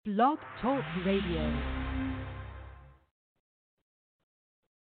Blog Talk Radio.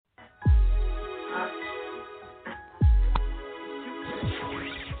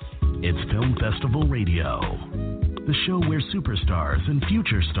 It's Film Festival Radio, the show where superstars and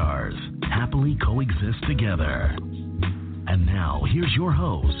future stars happily coexist together. And now, here's your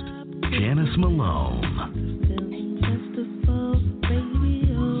host, Janice Malone. Film Festival Radio.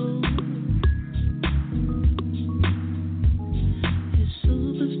 Your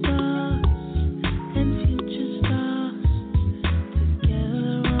superstars and future stars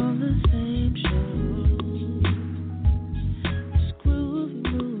together on the same show. It's groovy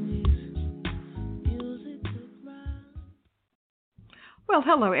movies, music to grind. Well,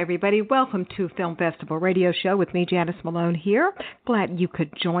 hello, everybody. Welcome to Film Festival Radio Show with me, Janice Malone here. Glad you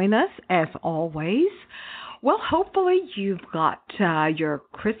could join us, as always. Well, hopefully you've got your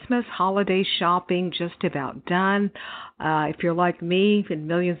Christmas holiday shopping just about done. If you're like me and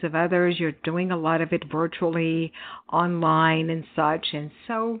millions of others, you're doing a lot of it virtually, online and such. And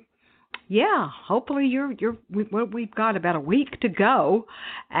so, yeah, hopefully we've got about a week to go,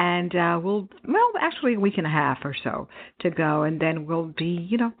 and actually a week and a half or so to go, and then we'll be,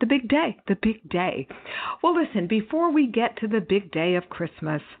 the big day. Well, listen, before we get to the big day of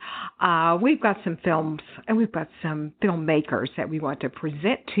Christmas, we've got some films and we've got some filmmakers that we want to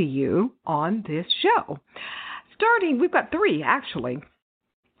present to you on this show. We've got three, actually.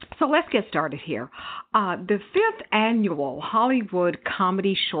 So let's get started here. The fifth annual Hollywood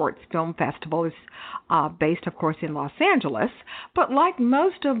Comedy Shorts Film Festival is based, of course, in Los Angeles. But like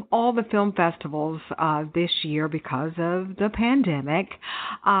most of all the film festivals this year, because of the pandemic,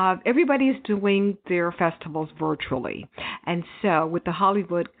 everybody is doing their festivals virtually. And so with the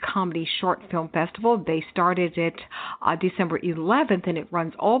Hollywood Comedy Short Film Festival, they started it December 11th, and it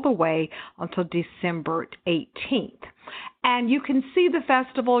runs all the way until December 18th. And you can see the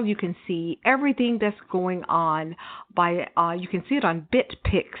festival, you can see everything that's going on you can see it on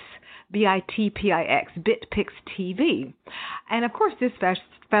BitPix, BITPIX, BitPix TV. And of course, this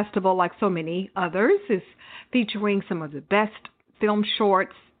festival, like so many others, is featuring some of the best film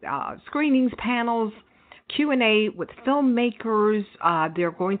shorts, screenings, panels, Q&A with filmmakers.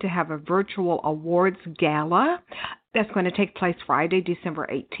 They're going to have a virtual awards gala that's going to take place Friday, December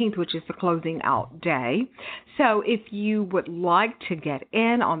 18th, which is the closing out day. So if you would like to get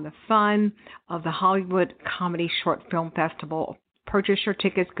in on the fun of the Hollywood Comedy Short Film Festival, purchase your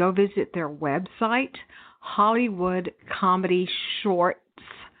tickets, go visit their website, Hollywood Comedy Shorts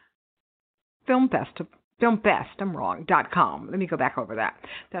 .com. Let me go back over that.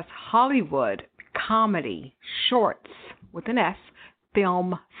 That's Hollywood Comedy Shorts with an S,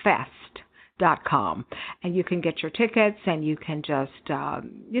 filmfest.com. And you can get your tickets, and you can just,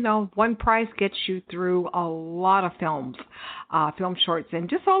 one price gets you through a lot of film shorts, and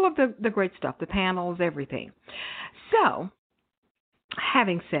just all of the great stuff, the panels, everything. So,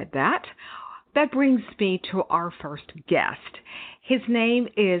 having said that, that brings me to our first guest. His name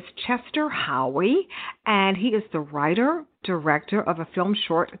is Chester Howie, and he is the writer, director of a film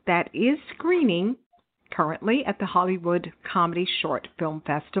short that is screening currently at the Hollywood Comedy Short Film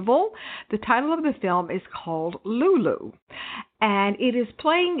Festival. The title of the film is called Lulu, and it is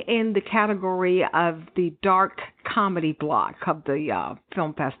playing in the category of the dark comedy block of the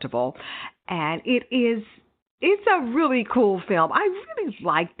film festival, and it's a really cool film. I really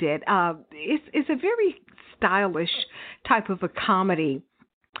liked it. It's a very stylish type of a comedy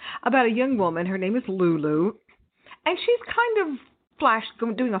about a young woman. Her name is Lulu, and she's kind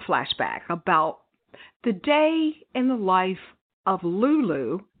of doing a flashback about the day in the life of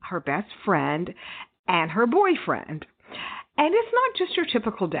Lulu, her best friend, and her boyfriend. And it's not just your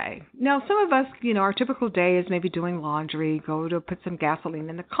typical day. Now, some of us, our typical day is maybe doing laundry, go to put some gasoline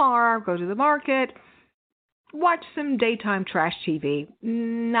in the car, go to the market, watch some daytime trash TV.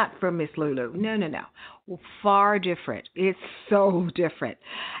 Not for Miss Lulu. No. Well, far different. It's so different.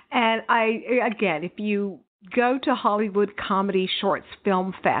 And if you go to Hollywood Comedy Shorts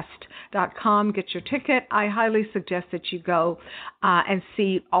filmfest.com, get your ticket. I highly suggest that you go and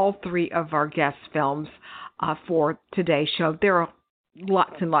see all three of our guest films for today's show. There are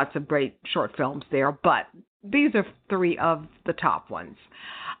lots and lots of great short films there, but these are three of the top ones.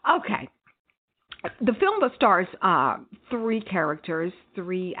 Okay. The film stars three characters,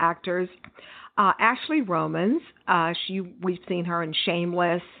 three actors. Ashley Romans, we've seen her in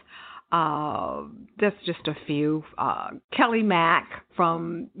Shameless. That's just a few. Kelly Mack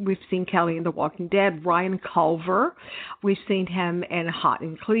we've seen Kelly in The Walking Dead. Ryan Culver, we've seen him in Hot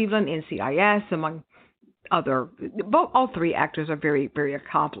in Cleveland, NCIS, among other. All three actors are very, very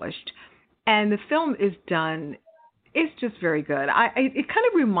accomplished. And the film is done It's just very good. It kind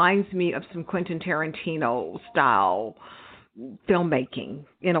of reminds me of some Quentin Tarantino style filmmaking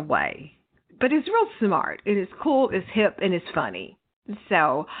in a way, but it's real smart. It is cool, it's hip, and it's funny.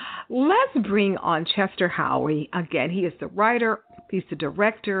 So let's bring on Chester Howie again. He is the writer, he's the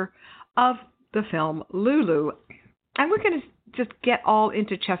director of the film Lulu, and we're going to just get all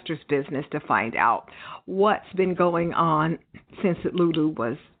into Chester's business to find out what's been going on since Lulu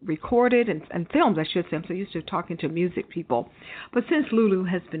was recorded and filmed, I should say. I'm so used to talking to music people. But since Lulu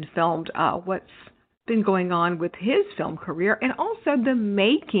has been filmed, what's been going on with his film career, and also the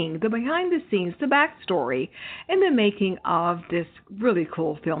making, the behind the scenes, the backstory, and the making of this really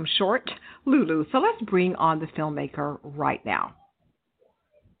cool film short, Lulu. So let's bring on the filmmaker right now.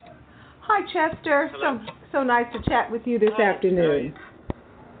 Hi, Chester. So nice to chat with you this afternoon.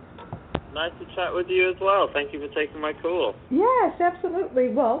 Nice to chat with you as well. Thank you for taking my call. Yes, absolutely.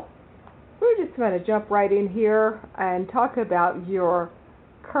 Well, we're just going to jump right in here and talk about your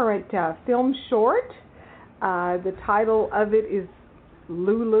current film short. The title of it is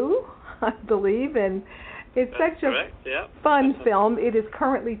Lulu, I believe, and it's That's such correct, a fun film. It is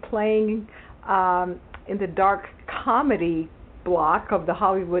currently playing in the dark comedy block of the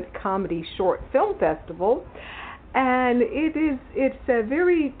Hollywood Comedy Short Film Festival, and it's a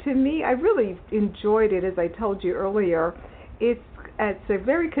very, to me, I really enjoyed it. As I told you earlier, it's a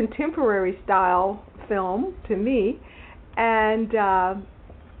very contemporary style film to me, and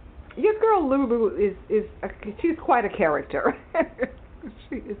your girl Lulu she's quite a character.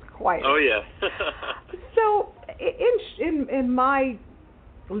 She is quite. Oh yeah. So in my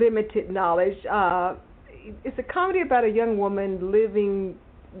limited knowledge, it's a comedy about a young woman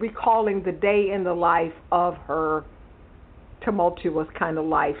recalling the day in the life of her tumultuous kind of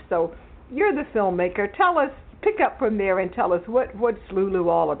life. So you're the filmmaker. Tell us, pick up from there and tell us what's Lulu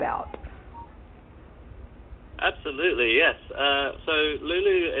all about. Absolutely, yes. So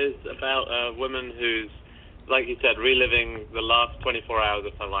Lulu is about a woman who's, like you said, reliving the last 24 hours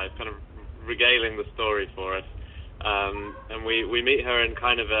of her life, kind of regaling the story for us. And we meet her in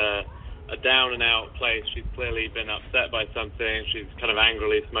kind of a down-and-out place. She's clearly been upset by something. She's kind of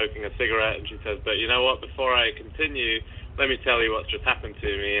angrily smoking a cigarette, and she says, but you know what, before I continue, let me tell you what's just happened to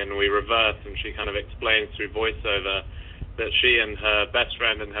me. And we reverse, and she kind of explains through voiceover that she and her best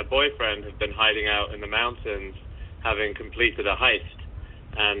friend and her boyfriend have been hiding out in the mountains, having completed a heist.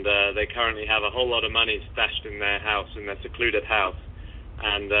 And they currently have a whole lot of money stashed in their house, in their secluded house.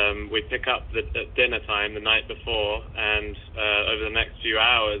 And we pick up at dinner time the night before, and over the next few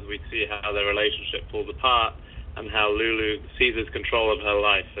hours we see how their relationship falls apart, and how Lulu seizes control of her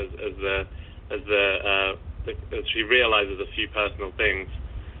life as she realizes a few personal things.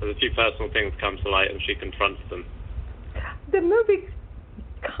 As a few personal things come to light, and she confronts them. The movie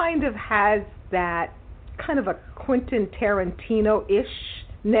kind of has that kind of a Quentin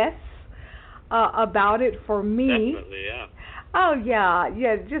Tarantino-ishness about it for me. Definitely, yeah. Oh, yeah,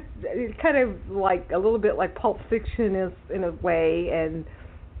 just kind of like a little bit like Pulp Fiction is in a way, and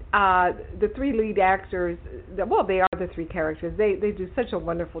the three lead actors, well, they are the three characters. They do such a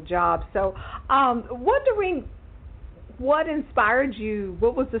wonderful job. So, wondering what inspired you?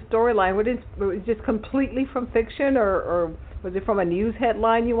 What was the storyline? Was it just completely from fiction, or was it from a news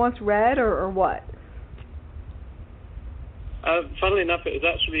headline you once read, or what? Funnily enough, it was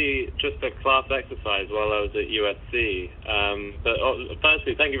actually just a class exercise while I was at USC. But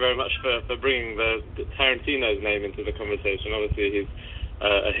firstly, thank you very much for bringing the Tarantino's name into the conversation. Obviously, he's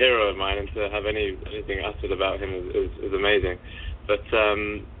a hero of mine, and to have anything uttered about him is amazing. But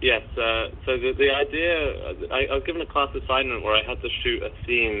yes, so the idea, I was given a class assignment where I had to shoot a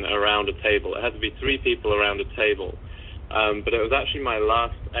scene around a table. It had to be 3 people around a table. But it was actually my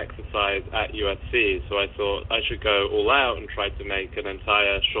last exercise at USC, so I thought I should go all out and try to make an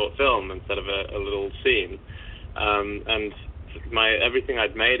entire short film instead of a little scene. And everything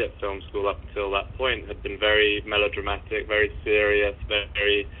I'd made at film school up until that point had been very melodramatic, very serious,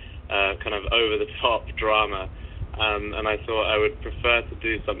 very kind of over-the-top drama. And I thought I would prefer to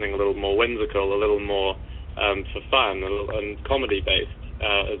do something a little more whimsical, a little more for fun, and comedy-based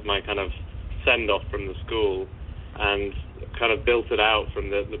as my kind of send-off from the school. And kind of built it out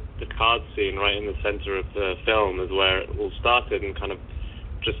from the card scene right in the center of the film is where it all started, and kind of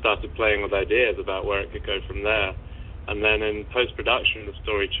just started playing with ideas about where it could go from there. And then in post-production, the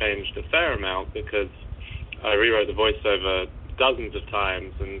story changed a fair amount because I rewrote the voiceover dozens of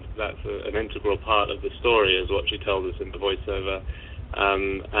times, and that's an integral part of the story, is what she tells us in the voiceover.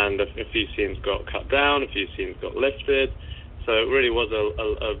 And a few scenes got cut down, a few scenes got lifted. So it really was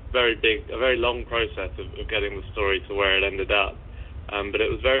a very long process of getting the story to where it ended up. But it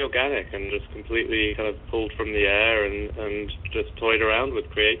was very organic and just completely kind of pulled from the air and just toyed around with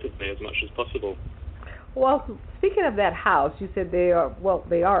creatively as much as possible. Well, speaking of that house, you said they are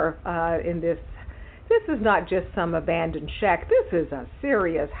in this. This is not just some abandoned shack. This is a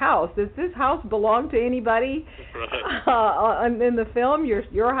serious house. Does this house belong to anybody? Right. In the film,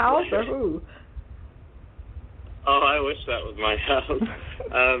 your house or who? Oh, I wish that was my house.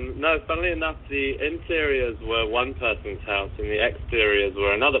 No, funnily enough, the interiors were one person's house and the exteriors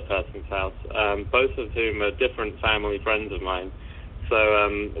were another person's house, both of whom are different family friends of mine. So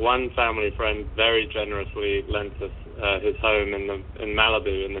one family friend very generously lent us his home in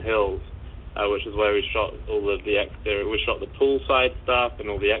Malibu in the hills, which is where we shot all of the exterior. We shot the poolside stuff and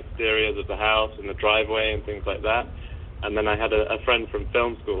all the exteriors of the house and the driveway and things like that. And then I had a friend from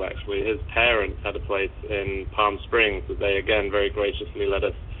film school, actually. His parents had a place in Palm Springs that they, again, very graciously let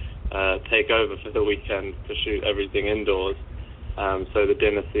us take over for the weekend to shoot everything indoors. So the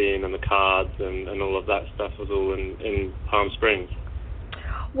dinner scene and the cards and all of that stuff was all in Palm Springs.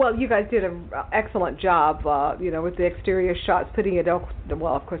 Well, you guys did an excellent job, with the exterior shots, putting it up.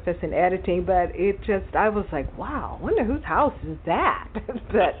 Well, of course, that's in editing, but I was like, wow, I wonder whose house is that?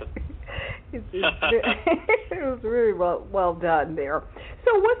 But it was really well done there.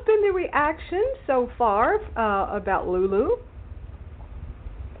 So what's been the reaction so far about Lulu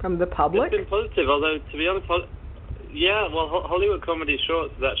from the public? It's been positive, although, to be honest, Hollywood Comedy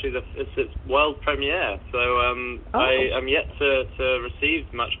Shorts is actually its world premiere, so I am yet to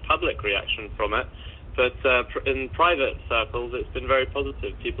receive much public reaction from it. But in private circles, it's been very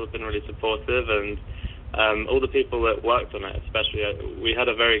positive. People have been really supportive, and all the people that worked on it, especially, we had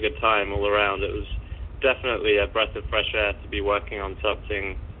a very good time all around. It was definitely a breath of fresh air to be working on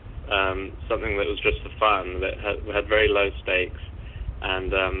something that was just for fun, that had very low stakes,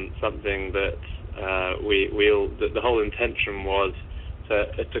 and something that the whole intention was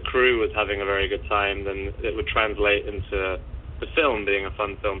if the crew was having a very good time, then it would translate into the film being a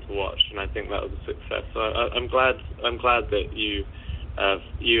fun film to watch, and I think that was a success. So I'm glad that you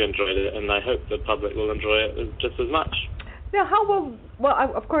enjoyed it, and I hope the public will enjoy it just as much. Now,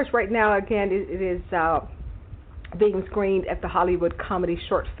 of course, right now, again, it is being screened at the Hollywood Comedy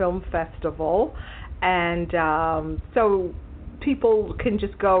Short Film Festival, and so people can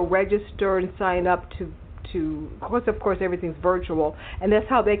just go register and sign up to of course, everything's virtual, and that's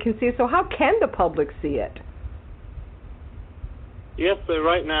how they can see it. So how can the public see it? Yes, so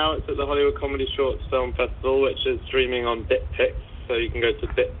right now it's at the Hollywood Comedy Shorts Film Festival, which is streaming on BitPix, so you can go to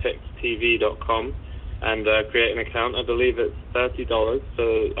bitpixtv.com and create an account. I believe it's $30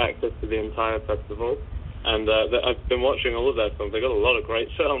 for access to the entire festival. And I've been watching all of their films. They've got a lot of great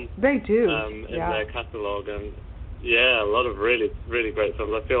films. They do. In their catalogue, and yeah, a lot of really, really great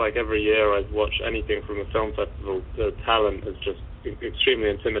films. I feel like every year I watch anything from a film festival, the talent is just extremely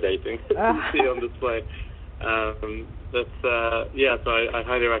intimidating to see on display. So I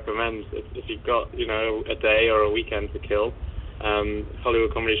highly recommend if you've got a day or a weekend to kill.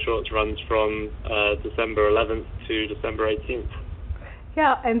 Hollywood Comedy Shorts runs from December 11th to December 18th.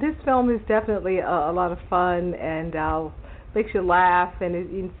 Yeah, and this film is definitely a lot of fun and makes you laugh, and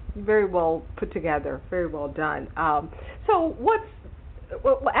it's very well put together, very well done. So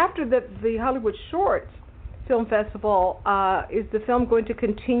after the Hollywood Shorts Film Festival, is the film going to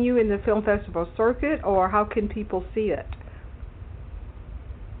continue in the film festival circuit, or how can people see it?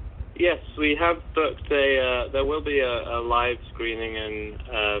 Yes, we have booked there will be a live screening in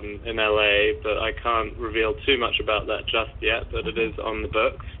LA, but I can't reveal too much about that just yet, but it is on the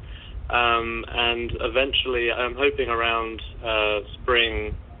books. And eventually, I'm hoping around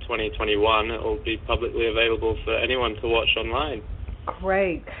spring 2021, it will be publicly available for anyone to watch online.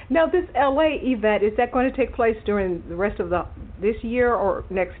 Great. Now, this LA event, is that going to take place during the rest of this year or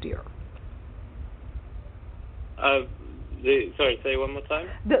next year? Sorry, say one more time?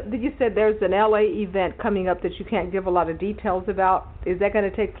 You said there's an LA event coming up that you can't give a lot of details about. Is that going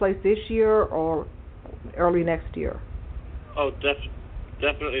to take place this year or early next year? Oh,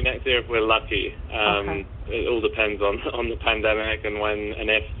 definitely next year if we're lucky. Okay. It all depends on the pandemic and when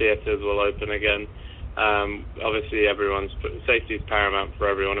and if theaters will open again. Obviously, everyone's safety is paramount for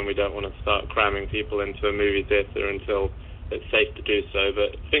everyone, and we don't want to start cramming people into a movie theater until it's safe to do so.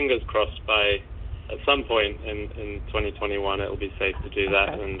 But fingers crossed, at some point in 2021, it will be safe to do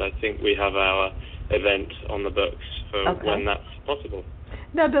that, and I think we have our event on the books for when that's possible.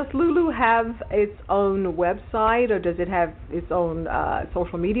 Now, does Lulu have its own website, or does it have its own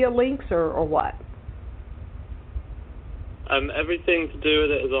social media links, or what? Everything to do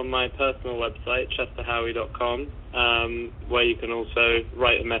with it is on my personal website, chesterhowie.com, where you can also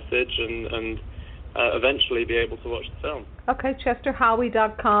write a message and eventually be able to watch the film. Okay,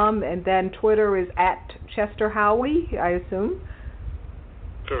 ChesterHowie.com, and then Twitter is at ChesterHowie, I assume?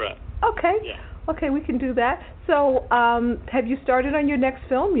 Correct. Okay. Yeah. Okay, we can do that. So, have you started on your next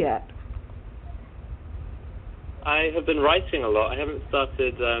film yet? I have been writing a lot. I haven't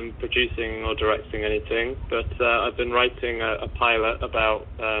started producing or directing anything, but I've been writing a pilot about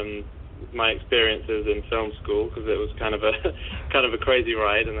my experiences in film school, because it was kind of a crazy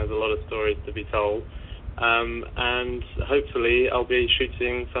ride, and there's a lot of stories to be told. And hopefully, I'll be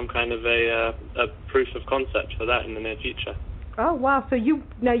shooting some kind of a proof of concept for that in the near future. Oh wow! So you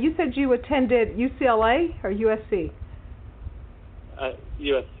said you attended UCLA or USC?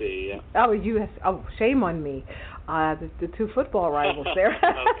 USC, yeah. Oh, US. Oh, shame on me. The two football rivals there.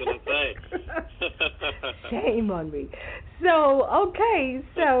 I was going to say. Shame on me. So, okay,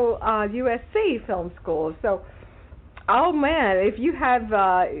 so USC Film School. So, oh man, if you have,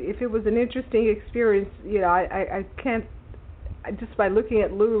 if it was an interesting experience, I can't. Just by looking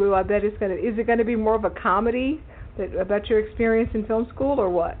at Lulu, I bet is it going to be more of a comedy about your experience in film school, or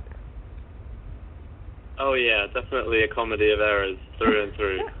what? Oh yeah, definitely a comedy of errors through and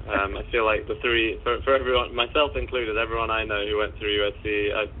through. I feel like the three, for everyone, myself included, everyone I know who went through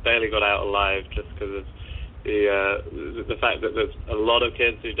USC, I barely got out alive just because of the fact that there's a lot of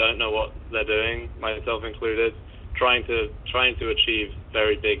kids who don't know what they're doing, myself included, trying to achieve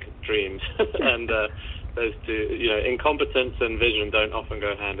very big dreams, and those two, incompetence and vision don't often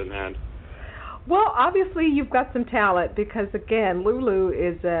go hand in hand. Well, obviously you've got some talent, because again, Lulu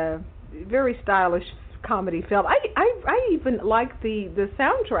is a very stylish comedy film. I even like the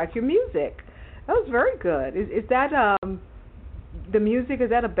soundtrack, your music. That was very good. Is that the music?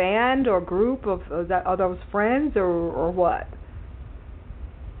 Is that a band or group of? Are those friends or what?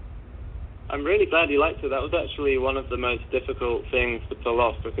 I'm really glad you liked it. That was actually one of the most difficult things to pull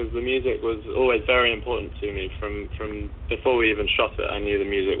off, because the music was always very important to me. From before we even shot it, I knew the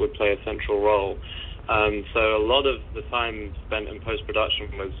music would play a central role. So a lot of the time spent in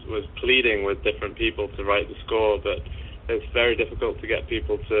post-production was pleading with different people to write the score, but it's very difficult to get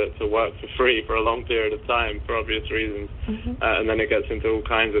people to work for free for a long period of time for obvious reasons. Mm-hmm. And then it gets into all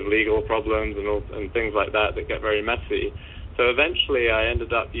kinds of legal problems and things like that get very messy. So eventually I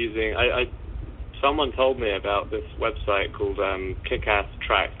ended up using... someone told me about this website called Killer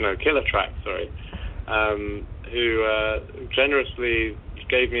Track, who generously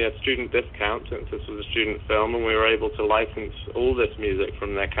gave me a student discount since this was a student film, and we were able to license all this music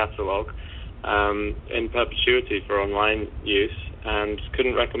from their catalog in perpetuity for online use, and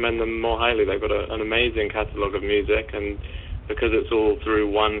couldn't recommend them more highly. They've got an amazing catalog of music, and because it's all through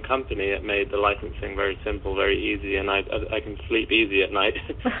one company, it made the licensing very simple, very easy, and I can sleep easy at night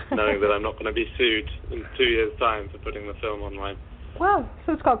knowing that I'm not going to be sued in 2 years' time for putting the film online. Wow,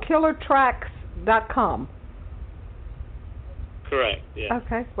 so it's called KillerTracks.com. Correct, yeah.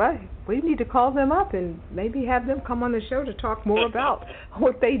 Okay, well, we need to call them up and maybe have them come on the show to talk more about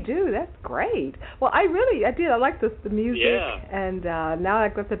what they do. That's great. Well, I like the music, yeah. And now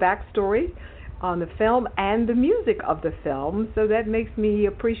I've got the backstory on the film and the music of the film, so that makes me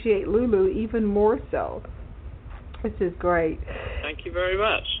appreciate Lulu even more so, which is great. Thank you very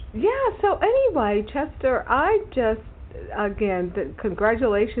much. Yeah, so anyway, Chester,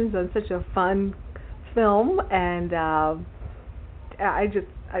 congratulations on such a fun film, and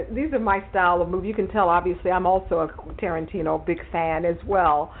these are my style of movie. You can tell, obviously, I'm also a Tarantino big fan as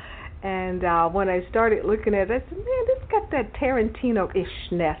well. And when I started looking at it, I said, man, this got that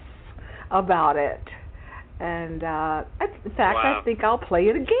Tarantino-ishness about it. And in fact, wow. I think I'll play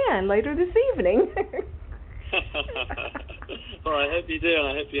it again later this evening. Well, I hope you do, and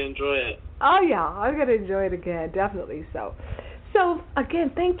I hope you enjoy it. Oh yeah, I'm gonna enjoy it again, definitely so. So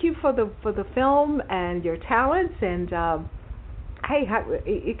again, thank you for the film and your talents, and hey,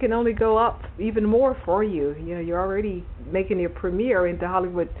 it can only go up even more for you. You know, you're already making your premiere in the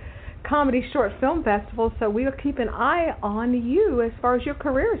Hollywood Comedy Short Film Festival, so we'll keep an eye on you as far as your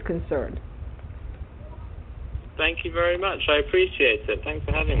career is concerned. Thank you very much. I appreciate it. Thanks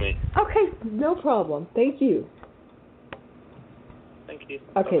for having me. Okay, no problem. Thank you. Thank you.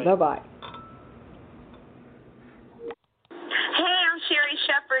 Okay, bye-bye. Hey, I'm Sherry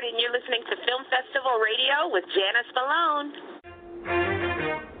Shepard, and you're listening to Film Festival Radio with Janice Malone.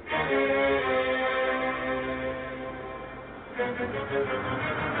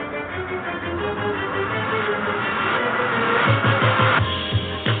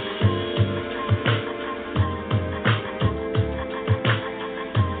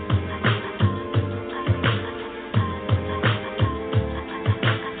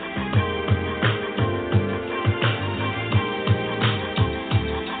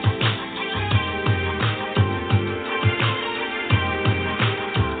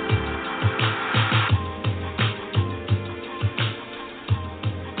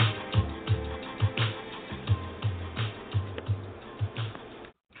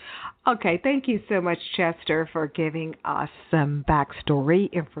 Okay, thank you so much, Chester, for giving us some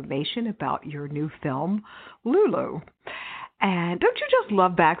backstory information about your new film, Lulu. And don't you just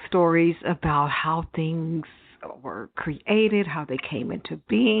love backstories about how things were created, how they came into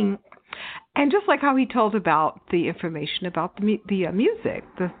being? And just like how he told about the information about the music,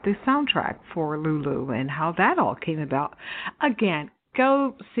 the soundtrack for Lulu, and how that all came about. Again,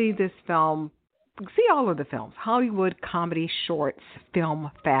 go see this film. See all of the films, Hollywood Comedy Shorts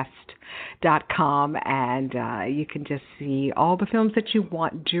Filmfest.com, and you can just see all the films that you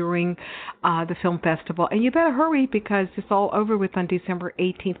want during the film festival. And you better hurry because it's all over with on December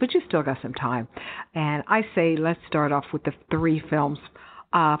 18th, but you still got some time. And I say let's start off with the 3 films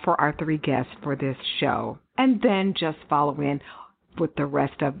for our 3 guests for this show, and then just follow in with the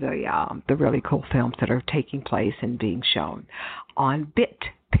rest of the really cool films that are taking place and being shown on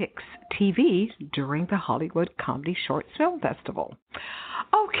BitPix TV during the Hollywood Comedy Shorts Film Festival.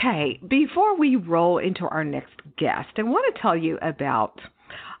 Okay, before we roll into our next guest, I want to tell you about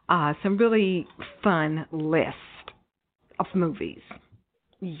some really fun lists of movies.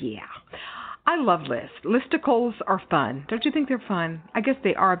 Yeah. I love lists. Listicles are fun. Don't you think they're fun? I guess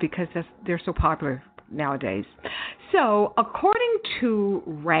they are because they're so popular nowadays. So, according to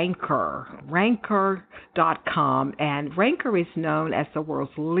Ranker.com, and Ranker is known as the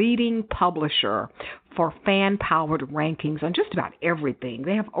world's leading publisher for fan-powered rankings on just about everything.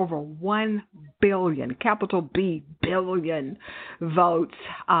 They have over 1 billion, capital B, billion votes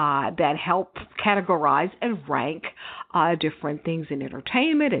that help categorize and rank different things in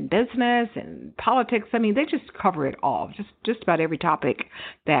entertainment and business and politics. I mean, they just cover it all. Just about every topic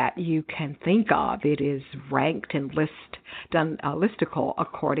that you can think of, it is ranked and done a listicle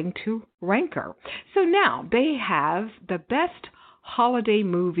according to Ranker. So now they have the best holiday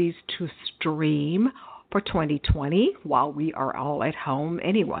movies to stream for 2020 while we are all at home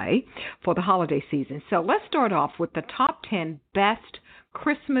anyway for the holiday season. So let's start off with the top 10 best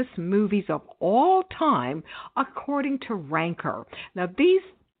Christmas movies of all time according to Ranker. Now these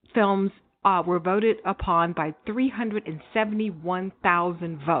films were voted upon by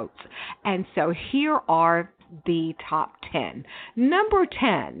 371,000 votes. And so here are the top 10. Number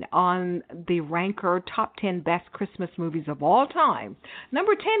 10 on the Ranker top 10 best Christmas movies of all time.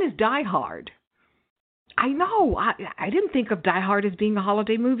 Number 10 is Die Hard. I know. I didn't think of Die Hard as being a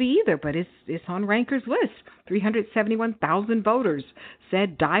holiday movie either, but it's on Ranker's list. 371,000 voters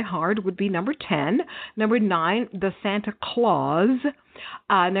said Die Hard would be number 10. Number 9, The Santa Claus.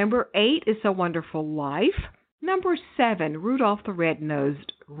 Number 8 is A Wonderful Life. Number 7, Rudolph the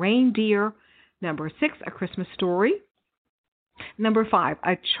Red-Nosed Reindeer. Number 6, A Christmas Story. Number 5,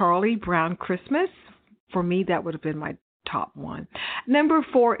 A Charlie Brown Christmas. For me, that would have been my top one. Number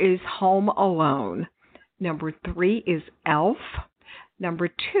 4 is Home Alone. Number 3 is Elf. Number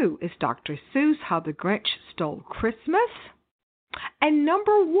 2 is Dr. Seuss, How the Grinch Stole Christmas. And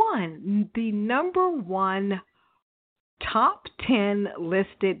number 1, the number 1 top 10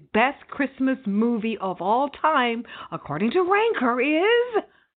 listed best Christmas movie of all time, according to Ranker, is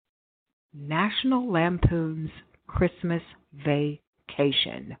National Lampoon's Christmas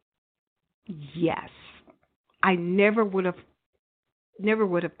Vacation. Yes. I never would have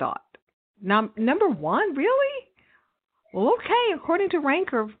thought. Number 1, really? Well, okay, according to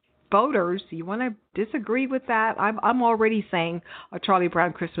Ranker voters, you want to disagree with that? I'm already saying A Charlie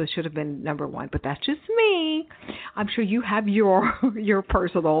Brown Christmas should have been number 1, but that's just me. I'm sure you have your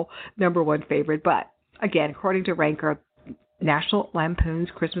personal number 1 favorite, but again, according to Ranker, National Lampoon's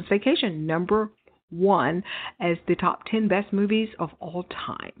Christmas Vacation, number 1 as the top 10 best movies of all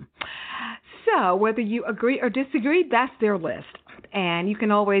time. So whether you agree or disagree, that's their list. And you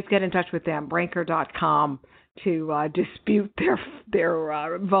can always get in touch with them, Ranker.com, to dispute their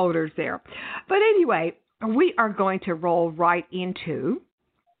voters there. But anyway, we are going to roll right into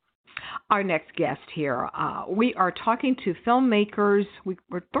our next guest here. We are talking to filmmakers.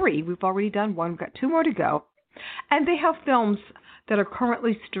 We're 3. We've already done 1. We've got 2 more to go. And they have films that are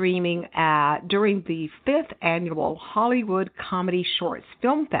currently streaming during the 5th annual Hollywood Comedy Shorts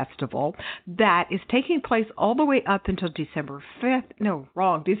Film Festival that is taking place all the way up until December 5th. No,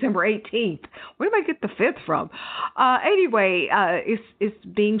 wrong, December 18th. Where did I get the 5th from? Anyway, it's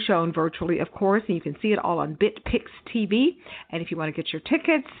being shown virtually, of course, and you can see it all on BitPix TV. And if you want to get your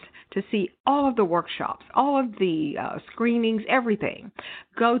tickets to see all of the workshops, all of the screenings, everything,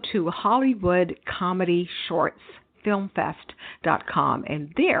 go to Hollywood Comedy Shorts Filmfest.com,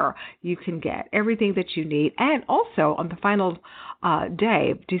 and there you can get everything that you need. And also on the final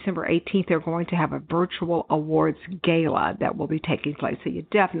day, December 18th, they're going to have a virtual awards gala that will be taking place, so you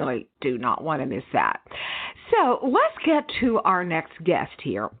definitely do not want to miss that. So let's get to our next guest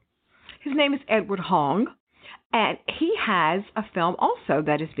here. His name is Edward Hong, and he has a film also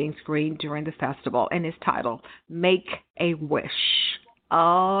that is being screened during the festival, and it's titled Make a Wish.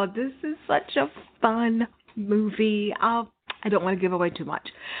 Oh, this is such a fun movie. I don't want to give away too much.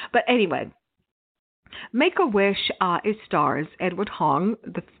 But anyway, Make a Wish, it stars Edward Hong.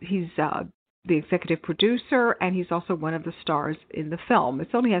 He's the executive producer, and he's also one of the stars in the film. It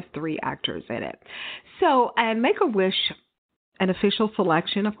only has 3 actors in it. So, and Make a Wish, an official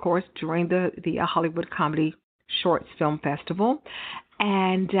selection, of course, during the Hollywood Comedy Shorts Film Festival,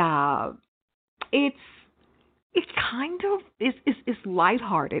 and it's kind of it's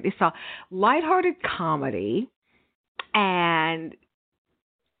lighthearted. It's a lighthearted comedy, and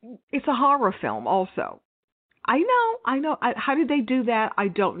it's a horror film also. I know. How did they do that? I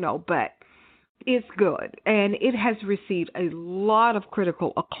don't know, but it's good, and it has received a lot of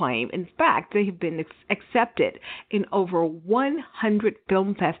critical acclaim. In fact, they have been accepted in over 100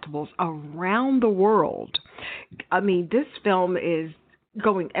 film festivals around the world. I mean, this film is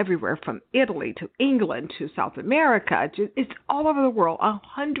going everywhere from Italy to England to South America. It's all over the world.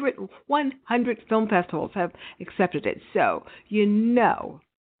 100 film festivals have accepted it. So, you know,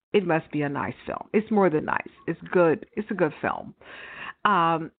 it must be a nice film. It's more than nice. It's good. It's a good film.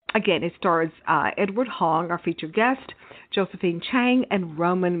 Again, it stars Edward Hong, our featured guest, Josephine Chang, and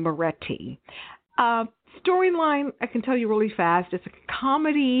Roman Moretti. Storyline, I can tell you really fast. It's a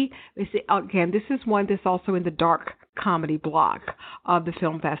comedy. Again, this is one that's also in the dark comedy block of the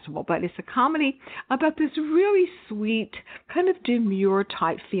film festival, but it's a comedy about this really sweet, kind of demure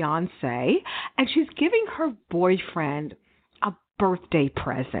type fiance, and she's giving her boyfriend a birthday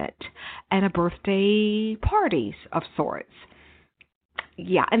present and a birthday party of sorts.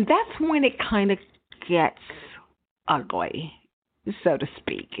 Yeah, and that's when it kind of gets ugly, so to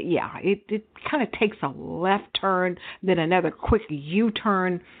speak. Yeah, it kind of takes a left turn, then another quick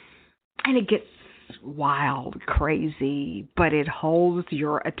U-turn, and it gets wild, crazy, but it holds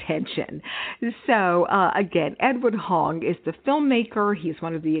your attention. So, again, Edward Hong is the filmmaker. He's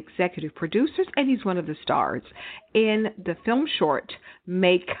one of the executive producers, and he's one of the stars in the film short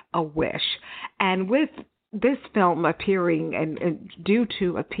Make a Wish. And with this film appearing and due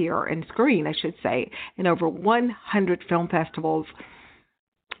to appear and screen, I should say, in over 100 film festivals,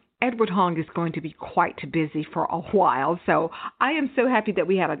 Edward Hong is going to be quite busy for a while. So I am so happy that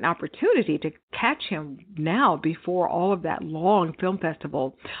we had an opportunity to catch him now before all of that long film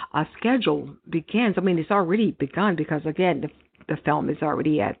festival schedule begins. I mean, it's already begun because, again, the film is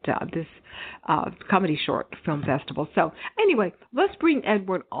already at this comedy short film festival. So anyway, let's bring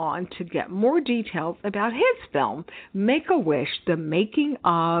Edward on to get more details about his film, Make a Wish, the making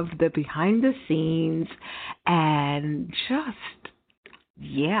of, the behind the scenes, and just,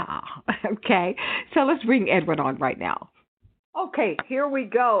 yeah. Okay, so let's bring Edward on right now. Okay, here we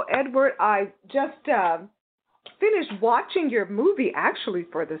go. Edward, I just finished watching your movie actually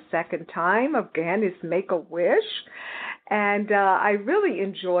for the second time. Again, it's Make a Wish. And I really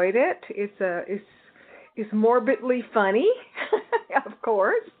enjoyed it. It's morbidly funny, of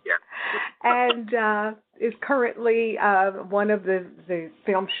course. Yeah. And is currently one of the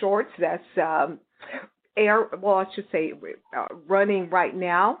film shorts that's running right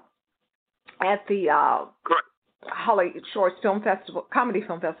now at the Hollywood Shorts Film Festival, Comedy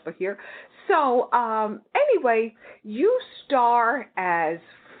Film Festival here. So anyway, you star as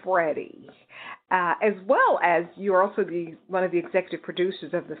Freddie. As well as you're also one of the executive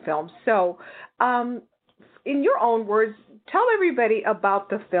producers of the film. So, in your own words, tell everybody about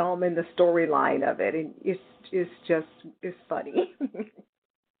the film and the storyline of it. It's funny.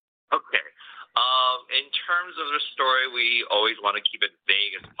 Okay. In terms of the story, we always want to keep it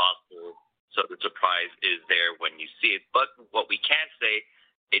vague as possible, so the surprise is there when you see it. But what we can say,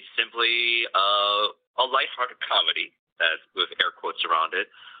 it's simply a lighthearted comedy, with air quotes around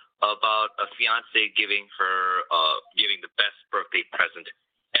it, about a fiance giving the best birthday present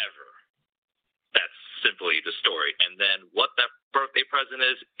ever. That's simply the story. And then what that birthday present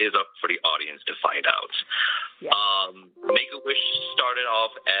is up for the audience to find out. Yeah. Make a Wish started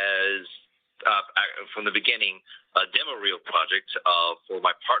off as, from the beginning, a demo reel project for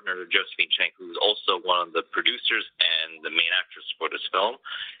my partner, Josephine Chang, who's also one of the producers and the main actress for this film.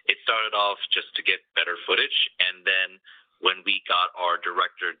 It started off just to get better footage, and then when we got our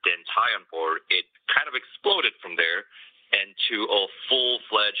director, Den Tai, on board, it kind of exploded from there into a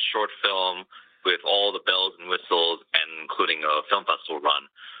full-fledged short film with all the bells and whistles, and including a film festival run.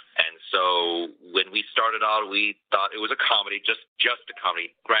 And so when we started out, we thought it was a comedy, just a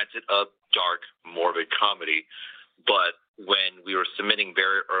comedy, granted a dark, morbid comedy. But when we were submitting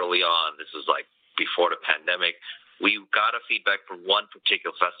very early on, this was like before the pandemic, we got a feedback from one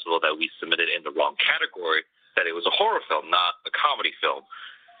particular festival that we submitted in the wrong category, that it was a horror film, not a comedy film.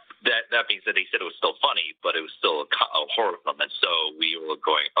 That means that they said it was still funny, but it was still a horror film. And so we were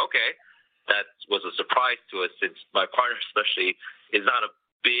going, okay, that was a surprise to us, since my partner especially is not a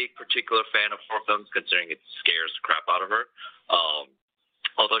big particular fan of horror films, considering it scares the crap out of her.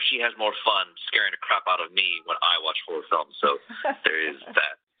 Although she has more fun scaring the crap out of me when I watch horror films. So there is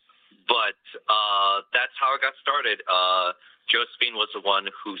that. But that's how it got started. Josephine was the one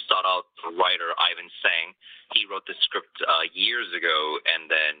who sought out the writer, Ivan Sang. He wrote the script years ago, and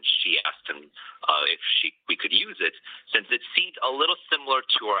then she asked him if we could use it, since it seemed a little similar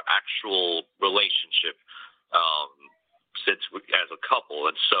to our actual relationship as a couple.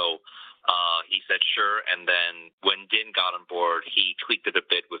 And so he said sure, and then when Din got on board, he tweaked it a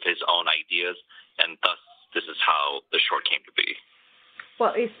bit with his own ideas, and thus this is how the short came to be.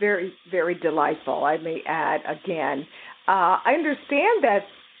 Well, it's very, very delightful, I may add again. I understand that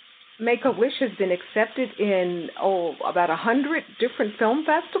Make-A-Wish has been accepted in, about 100 different film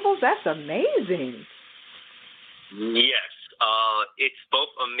festivals. That's amazing. Yes. It's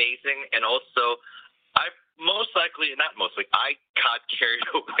both amazing, and also I got carried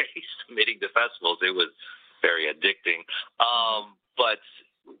away submitting to festivals. It was very addicting. But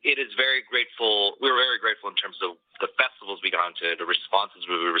it is very grateful. We were very grateful in terms of the festivals we got into, the responses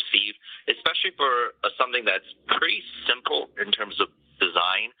we received, especially for something that's pretty simple in terms of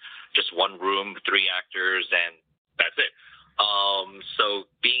design, just one room, 3 actors, and that's it. So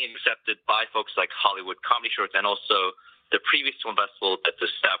being accepted by folks like Hollywood Comedy Shorts, and also the previous film festival that the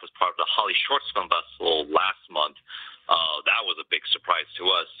staff was part of, the Holly Shorts Film Festival last month, that was a big surprise to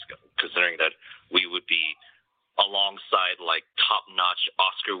us, considering that we would be alongside like top-notch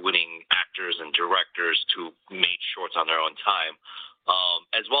Oscar-winning actors and directors who made shorts on their own time,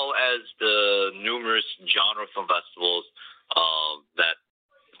 as well as the numerous genre film festivals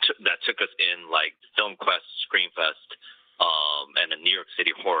that took us in, like Film Quest, Screenfest, and the New York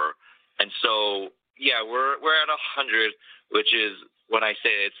City Horror. And so, yeah, we're at 100, which is, when I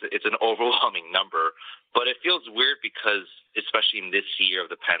say it's an overwhelming number, but it feels weird because, especially in this year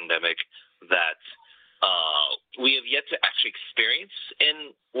of the pandemic, that we have yet to actually experience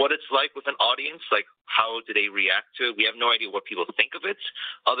in what it's like with an audience. Like, how do they react to it? We have no idea what people think of it,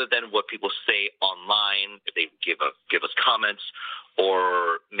 other than what people say online, if they give us comments,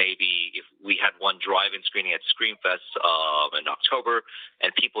 or maybe if we had one drive-in screening at Screenfest in October,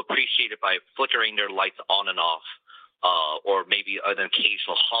 and people appreciate it by flickering their lights on and off, or maybe an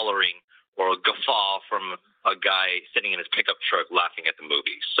occasional hollering or a guffaw from a guy sitting in his pickup truck laughing at the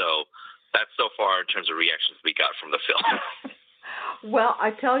movie. So that's so far in terms of reactions we got from the film. Well,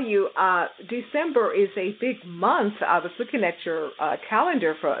 I tell you, December is a big month. I was looking at your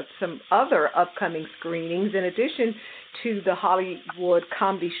calendar for some other upcoming screenings, in addition to the Hollywood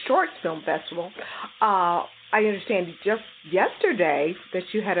Comedy Shorts Film Festival. I understand just yesterday that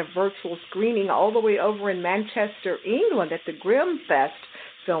you had a virtual screening all the way over in Manchester, England, at the Grimfest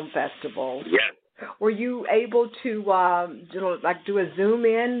Film Festival. Yes. Were you able to do a Zoom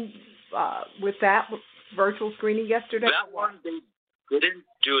in with that virtual screening yesterday? That one, they didn't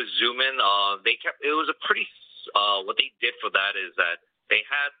do a Zoom in. It was a pretty, what they did for that is that they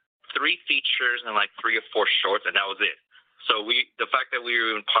had 3 features and like 3 or 4 shorts, and that was it. So the fact that we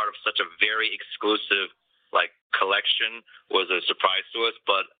were even part of such a very exclusive collection was a surprise to us,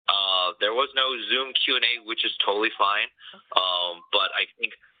 but there was no Zoom Q&A, which is totally fine. But I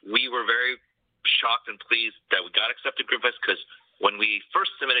think we were very shocked and pleased that we got accepted Grimfest, because when we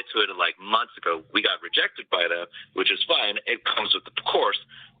first submitted to it months ago, we got rejected by them, which is fine. It comes with the course.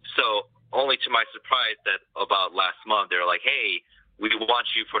 So only to my surprise that about last month, they were like, hey, we want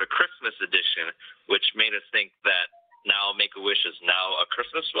you for the Christmas edition, which made us think that now Make-A-Wish is now a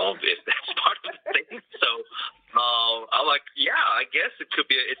Christmas film, if that's part of the thing. So I'm like, yeah, I guess it could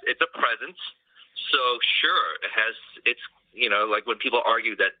be. It's a present. So sure, it's like when people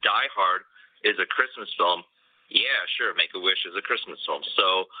argue that Die Hard is a Christmas film, yeah, sure, Make-A-Wish is a Christmas film.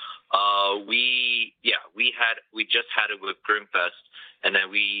 So we just had it with Grimfest, and then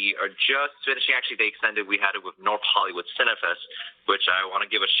we are just finishing. Actually, they extended. We had it with North Hollywood Cinefest, which I want to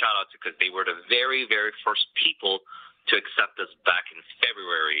give a shout out to, because they were the very, very first people to accept us back in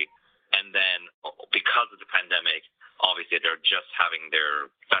February. And then because of the pandemic, obviously they're just having their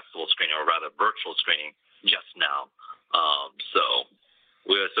festival screening, or rather virtual screening, just now. So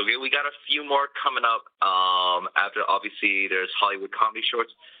we got a few more coming up. After, obviously, there's Hollywood Comedy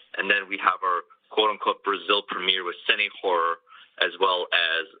Shorts, and then we have our quote-unquote Brazil premiere with Cine Horror, as well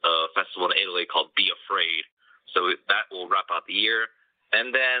as a festival in Italy called Be Afraid. So that will wrap out the year.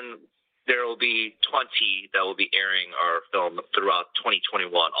 And then there will be 20 that will be airing our film throughout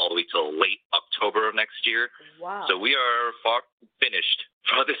 2021, all the way till late October of next year. Wow. So we are far finished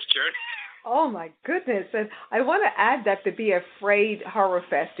for this journey. Oh, my goodness. And I want to add that the Be Afraid Horror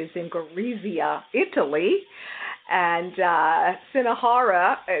Fest is in Gorizia, Italy. And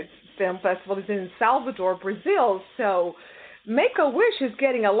Cinehara Film Festival is in Salvador, Brazil. So Make-A-Wish is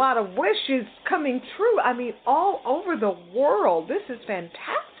getting a lot of wishes coming true. I mean, all over the world. This is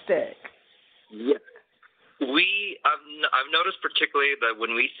fantastic. Yes. I've noticed particularly that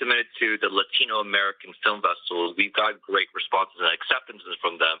when we submitted to the Latino American Film Festivals, we've got great responses and acceptances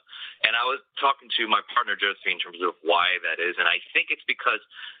from them. And I was talking to my partner Josephine in terms of why that is, and I think it's because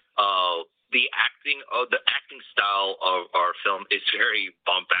the acting style of our film is very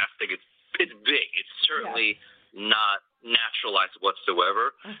bombastic. It's big. It's certainly not naturalized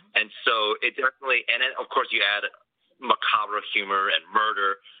whatsoever, and so it definitely. And then of course you add macabre humor and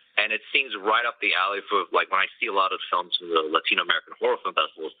murder. And it seems right up the alley for, like, when I see a lot of films from the Latino American Horror Film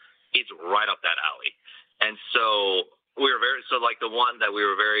Festivals, it's right up that alley. And so the one that we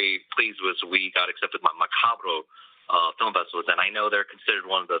were very pleased with, we got accepted by Macabro Film Festivals, and I know they're considered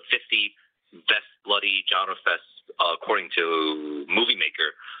one of the 50 best bloody genre fests according to Movie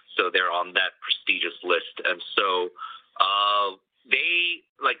Maker. So they're on that prestigious list. And so they,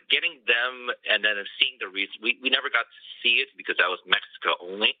 like, getting them and then seeing the we never got to see it because that was Mexico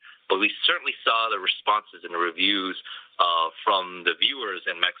only, but we certainly saw the responses and the reviews from the viewers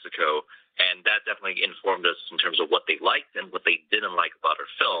in Mexico, and that definitely informed us in terms of what they liked and what they didn't like about our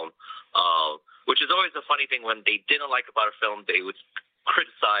film, which is always a funny thing. When they didn't like about our film, they would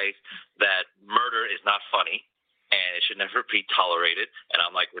criticize that murder is not funny and it should never be tolerated. And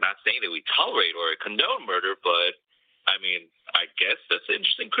I'm like, we're not saying that we tolerate or condone murder, but I mean, I guess that's an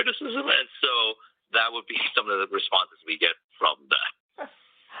interesting criticism, and so that would be some of the responses we get from that.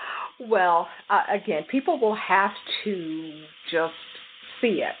 Well, again, people will have to just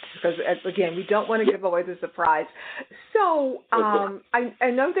see it because, again, we don't want to give away the surprise. So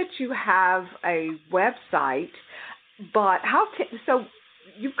I know that you have a website, but so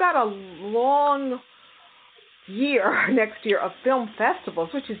you've got a long year next year of film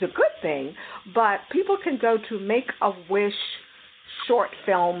festivals, which is a good thing, but people can go to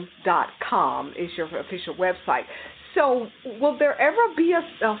makeawishshortfilm.com is your official website. So will there ever be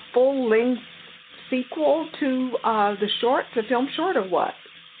a full-length sequel to the film short, or what?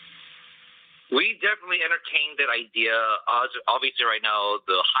 We definitely entertained that idea. Obviously, right now,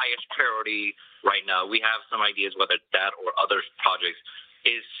 the highest priority right now, we have some ideas, whether that or other projects,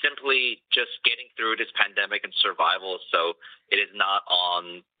 is simply just getting through this pandemic and survival. So it is not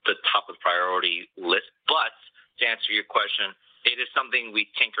on the top of the priority list. But to answer your question, it is something we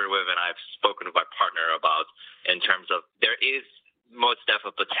tinker with, and I've spoken with my partner about in terms of there is most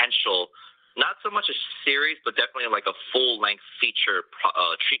definitely potential, not so much a series, but definitely like a full-length feature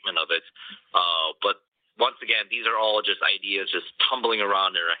treatment of it. But once again, these are all just ideas just tumbling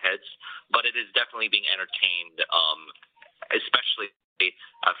around in our heads. But it is definitely being entertained, especially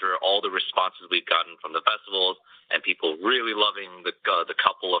after all the responses we've gotten from the festivals and people really loving the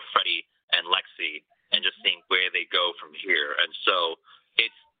couple of Freddie and Lexi and just seeing where they go from here. And so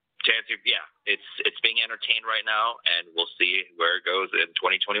it's being entertained right now, and we'll see where it goes in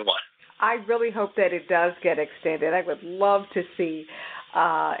 2021. I really hope that it does get extended. I would love to see,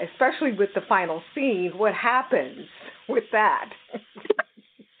 especially with the final scene, what happens with that.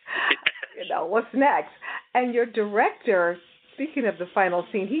 What's next? And your director, speaking of the final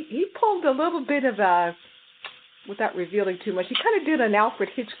scene, he pulled a little bit of without revealing too much, he kind of did an Alfred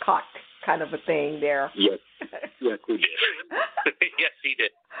Hitchcock kind of a thing there. Yes, he did. Yes, he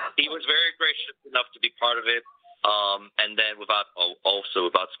did. He was very gracious enough to be part of it. And then without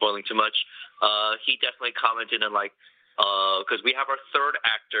spoiling too much, he definitely commented on because we have our third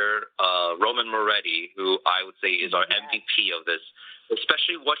actor, Roman Moretti, who I would say is our MVP of this,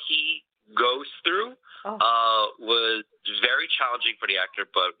 especially what he goes through was very challenging for the actor,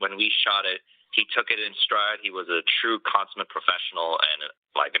 but when we shot it, he took it in stride. He was a true consummate professional and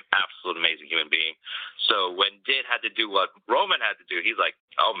like an absolute amazing human being. So when Did had to do what Roman had to do, he's like,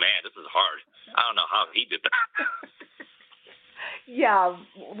 oh man, this is hard. I don't know how he did that. Yeah,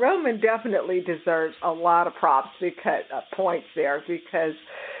 Roman definitely deserves a lot of points there because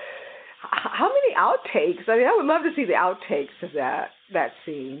how many outtakes? I mean, I would love to see the outtakes of that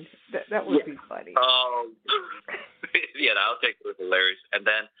scene. That would be funny. Yeah, the outtakes were hilarious. And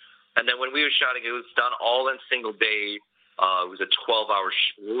then when we were shooting, it was done all in single day. It was a 12-hour,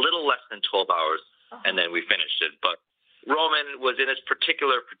 little less than 12 hours, and then we finished it. But Roman was in his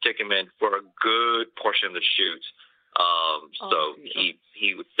particular predicament for a good portion of the shoot. So he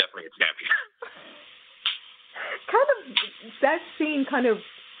was definitely a champion. that scene kind of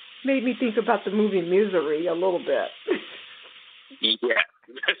made me think about the movie Misery a little bit. Yeah,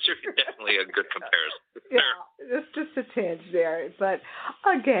 that's definitely a good comparison. Yeah, it's just a tinge there. But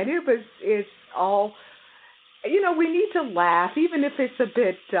again, it's all, we need to laugh, even if it's a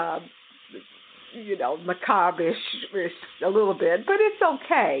bit, macabre-ish a little bit. But it's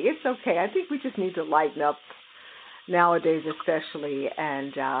okay. It's okay. I think we just need to lighten up nowadays, especially.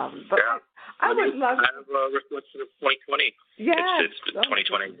 And but yeah. I would love kind of a reflection of 2020. Yeah, it's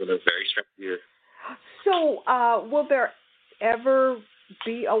 2020 has been a very strange year. So, will there ever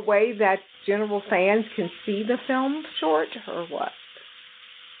be a way that general fans can see the film short, or what?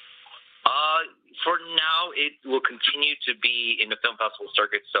 For now, it will continue to be in the film festival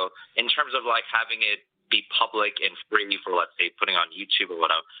circuit. So, in terms of like having it be public and free for, let's say, putting on YouTube or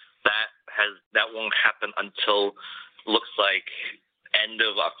whatever, that won't happen until looks like end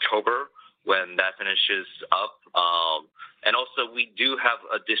of October when that finishes up. And also, we do have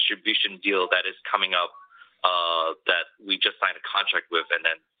a distribution deal that is coming up that we just signed a contract with, and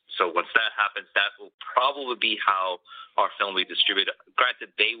then so once that happens, that will probably be how our film will be distributed.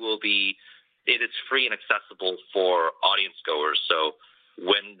 Granted, it is free and accessible for audience goers. So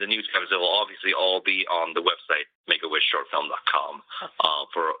when the news comes, it will obviously all be on the website makeawishshortfilm.com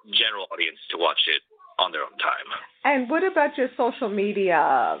for general audience to watch it on their own time. And what about your social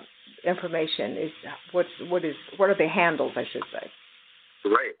media information? What are the handles, I should say?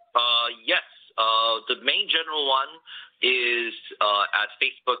 Right. Yes. The main general one is at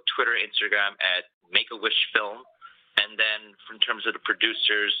Facebook, Twitter, Instagram at Make-A-Wish Film. And then in terms of the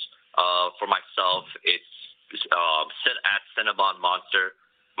producers, for myself, it's at Cinnabon Monster.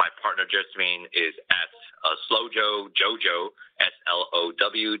 My partner, Jasmine, is at Slowjo Jojo,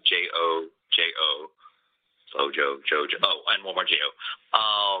 SLOWJOJO. Slowjo Jojo. Oh, and one more J-O.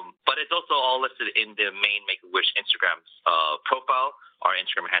 But it's also all listed in the main Make-A-Wish Instagram profile. Our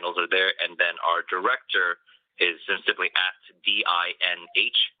Instagram handles are there. And then our director is simply at DINHSTER,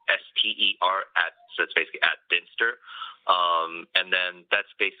 so it's basically at Dinster. And then that's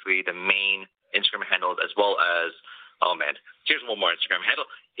basically the main Instagram handles, as well as, oh man, here's one more Instagram handle.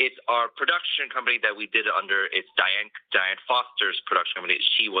 It's our production company that we did under. It's Diane Foster's production company.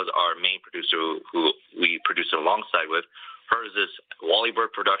 She was our main producer who we produced alongside with. Hers is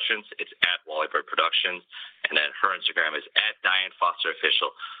Wallybird Productions. It's at Wallybird Productions. And then her Instagram is at Diane Foster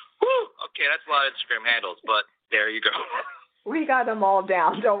Official. Woo! Okay, that's a lot of Instagram handles, but there you go. We got them all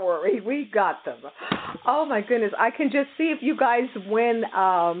down. Don't worry. We got them. Oh, my goodness. I can just see if you guys win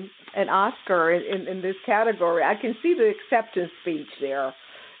an Oscar in this category. I can see the acceptance speech there.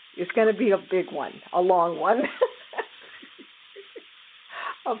 It's going to be a big one, a long one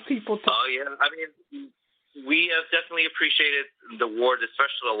of people. Oh, yeah. I mean, we have definitely appreciated the awards,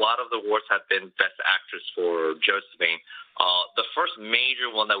 especially a lot of the awards have been Best Actress for Josephine. The first major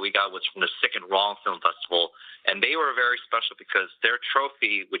one that we got was from the Sick and Wrong Film Festival, and they were very special because their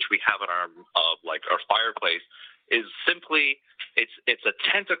trophy, which we have in our our fireplace, is simply it's a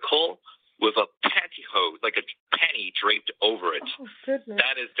tentacle with a pantyhose, like a panty draped over it. Oh, goodness.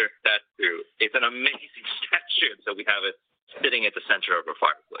 That is their statue. It's an amazing statue, so we have it sitting at the center of our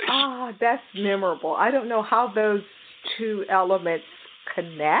fireplace. Ah, that's memorable. I don't know how those two elements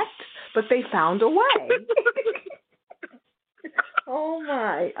connect, but they found a way. Oh,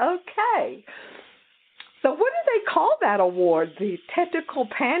 my. Okay. So what do they call that award? The Tentacle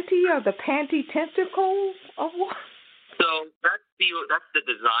Panty or the Panty Tentacle Award? So that's the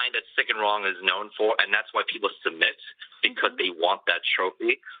design that Sick and Wrong is known for, and that's why people submit, because they want that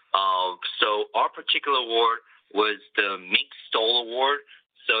trophy. So our particular award was the Mink Stole Award.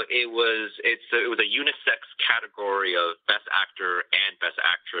 So it was a unisex category of Best Actor and Best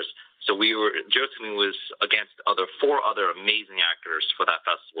Actress. So Josephine was against four other amazing actors for that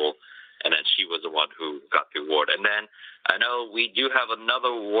festival, and then she was the one who got the award. And then I know we do have another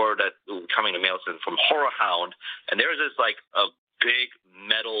award that coming to Mailson from Horror Hound, and there's this like a big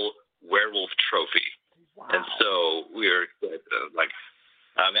metal werewolf trophy. Wow. And so we're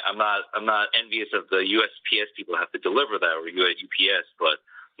I mean, I'm not envious of the USPS people who have to deliver that, or UPS, but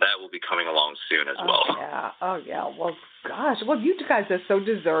that will be coming along soon as well. Yeah. Oh, yeah. Well, gosh. Well, you guys are so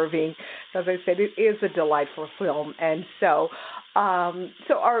deserving. As I said, it is a delightful film. And so,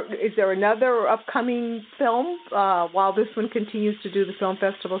 is there another upcoming film while this one continues to do the film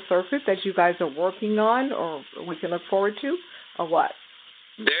festival circuit that you guys are working on, or we can look forward to, or what?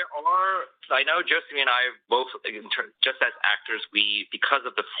 There are. I know Josephine and I both, just as actors, because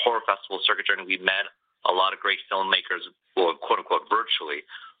of the horror festival circuit journey, we met a lot of great filmmakers, well, quote unquote, virtually.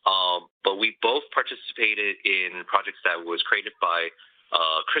 But we both participated in projects that was created by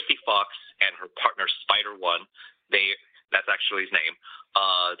Christy Fox and her partner Spider One. That's actually his name.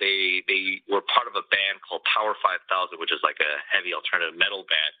 They were part of a band called Power 5000, which is like a heavy alternative metal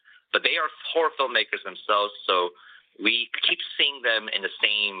band. But they are horror filmmakers themselves, so we keep seeing them in the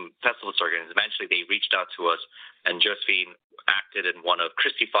same festival circuit. And eventually they reached out to us, and Josephine acted in one of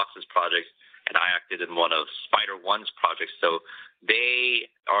Christy Fox's projects, and I acted in one of Spider-One's projects. So they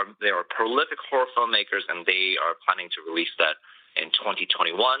are prolific horror filmmakers, and they are planning to release that in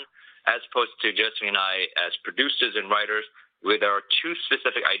 2021, as opposed to Josephine and I as producers and writers. There are two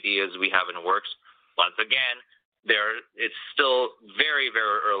specific ideas we have in the works. Once again, it's still very,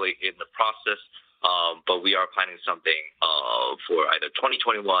 very early in the process, but we are planning something for either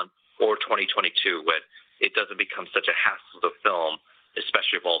 2021 or 2022 when it doesn't become such a hassle to film,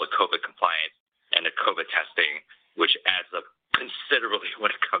 especially with all the COVID compliance and the COVID testing, which adds up considerably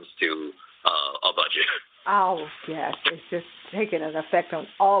when it comes to a budget. Oh, yes. It's just taking an effect on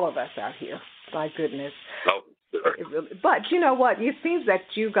all of us out here. My goodness. Oh, sure. But you know what? It seems that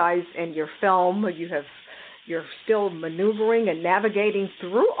you guys in your film, you're still maneuvering and navigating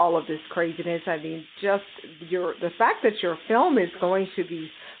through all of this craziness. I mean, just the fact that your film is going to be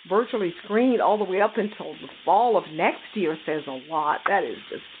virtually screened all the way up until the fall of next year says a lot. That is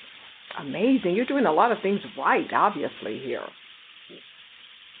just amazing. You're doing a lot of things right, obviously, here.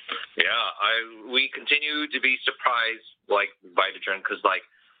 Yeah, we continue to be surprised, by the journey, because,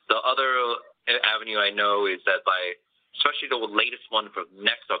 the other avenue I know is that especially the latest one for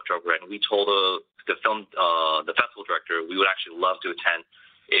next October, and we told the festival director we would actually love to attend,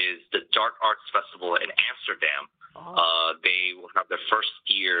 is the Dark Arts Festival in Amsterdam. Oh. They will have their first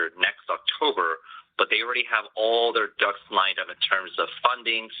year next October, but they already have all their ducks lined up in terms of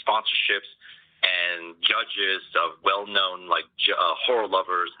funding, sponsorships, and judges of well-known horror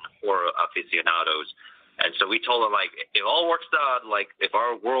lovers and horror aficionados. And so we told them, if all works out, if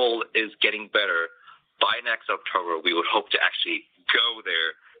our world is getting better, by next October, we would hope to actually go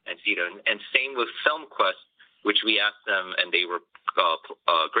there and see them. And same with Film Quest, which we asked them, and they were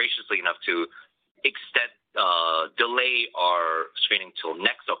graciously enough to delay our screening till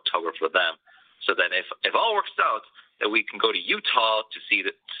next October for them. So then if all works out, that we can go to Utah to see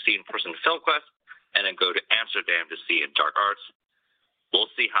in person Film Quest, and then go to Amsterdam to see in Dark Arts. We'll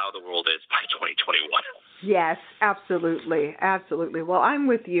see how the world is by 2021. Yes, absolutely. Absolutely. Well, I'm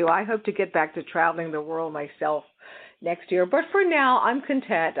with you. I hope to get back to traveling the world myself next year. But for now, I'm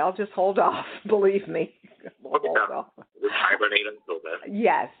content. I'll just hold off. Believe me. Hold off. Hibernate until then.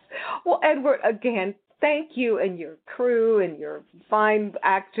 Yes. Well, Edward, again, thank you and your crew and your fine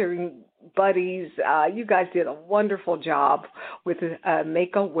acting buddies. You guys did a wonderful job with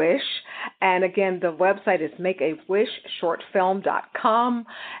Make-A-Wish. And again, the website is makeawishshortfilm.com.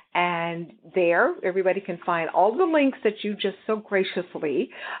 And there, everybody can find all the links that you just so graciously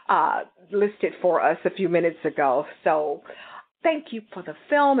listed for us a few minutes ago. So thank you for the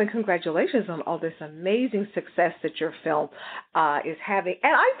film, and congratulations on all this amazing success that your film is having.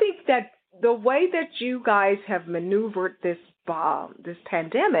 And I think that the way that you guys have maneuvered this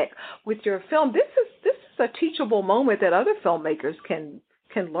pandemic with your film, this is a teachable moment that other filmmakers can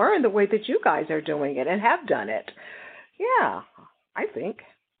learn the way that you guys are doing it and have done it. Yeah, I think.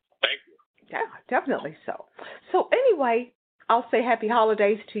 Thank you. Yeah, definitely so. So anyway, I'll say happy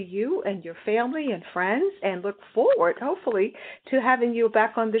holidays to you and your family and friends, and look forward, hopefully, to having you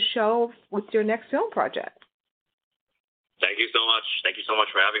back on the show with your next film project. Thank you so much. Thank you so much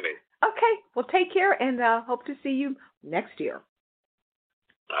for having me. Okay. Well, take care, and hope to see you next year.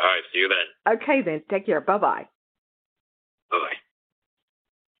 All right. See you then. Okay, then. Take care. Bye-bye. Bye-bye.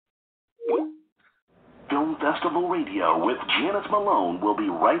 Film Festival Radio with Janice Malone will be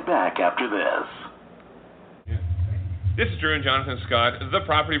right back after this. This is Drew and Jonathan Scott, the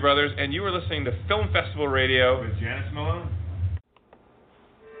Property Brothers, and you are listening to Film Festival Radio with Janice Malone.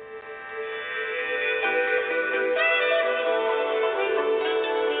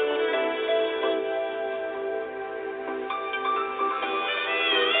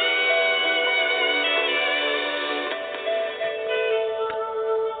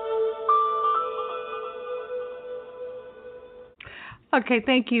 Okay,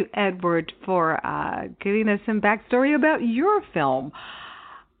 thank you, Edward, for giving us some backstory about your film.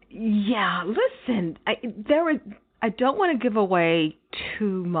 Yeah, listen, I don't want to give away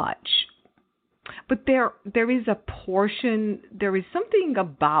too much, but there is a portion, there is something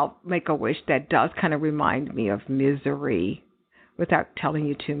about Make-A-Wish that does kind of remind me of Misery, without telling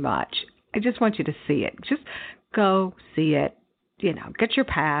you too much. I just want you to see it. Just go see it. Get your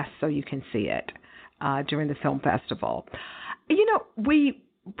pass so you can see it during the film festival. We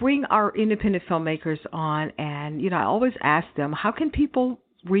bring our independent filmmakers on, and, I always ask them, how can people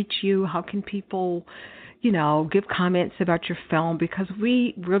reach you? How can people, give comments about your film, because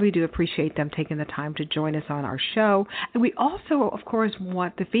we really do appreciate them taking the time to join us on our show. And we also, of course,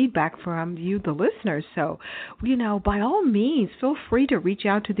 want the feedback from you, the listeners. So, by all means, feel free to reach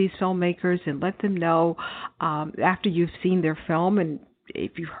out to these filmmakers and let them know after you've seen their film, and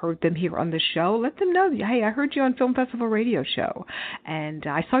if you've heard them here on the show, let them know, hey, I heard you on Film Festival Radio Show, and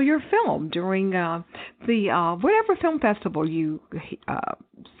I saw your film during the whatever film festival you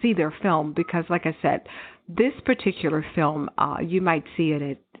see their film, because like I said, this particular film, you might see it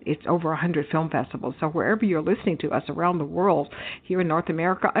at it's over 100 film festivals. So wherever you're listening to us around the world, here in North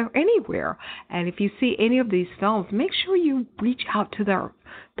America or anywhere, and if you see any of these films, make sure you reach out to the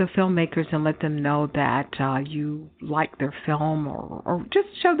filmmakers and let them know that you like their film, or just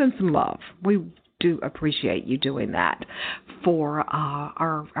show them some love. We do appreciate you doing that for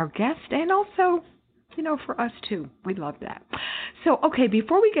our guests, and also, for us too. We love that. So, okay,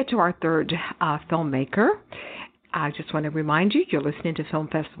 before we get to our third filmmaker, I just want to remind you, you're listening to Film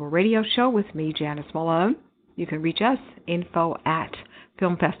Festival Radio Show with me, Janice Malone. You can reach us,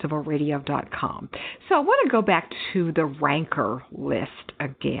 info@filmfestivalradio.com. So I want to go back to the Ranker list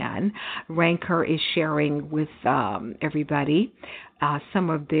again. Ranker is sharing with everybody some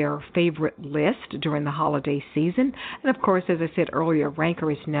of their favorite lists during the holiday season. And of course, as I said earlier,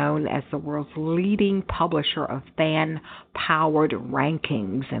 Ranker is known as the world's leading publisher of fan-powered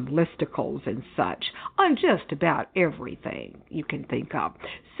rankings and listicles and such on just about everything you can think of.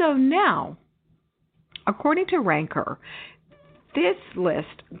 So now, according to Ranker, this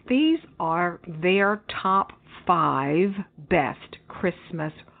list, these are their top 5 best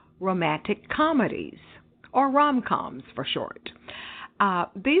Christmas romantic comedies, or rom-coms for short.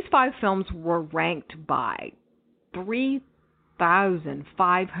 These 5 films were ranked by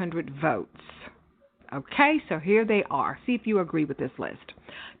 3,500 votes. Okay, so here they are. See if you agree with this list.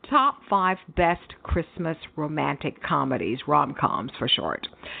 Top 5 best Christmas romantic comedies, rom-coms for short.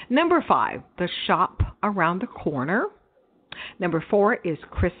 Number 5, The Shop Around the Corner. Number 4 is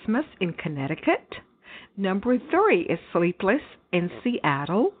Christmas in Connecticut. Number 3 is Sleepless in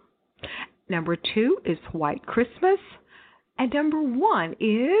Seattle. Number 2 is White Christmas. And number 1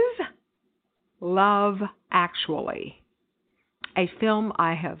 is Love Actually, a film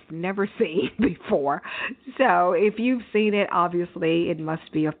I have never seen before. So if you've seen it, obviously it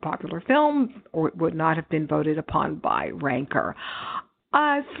must be a popular film, or it would not have been voted upon by Ranker.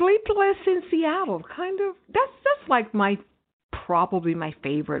 Sleepless in Seattle, that's like probably my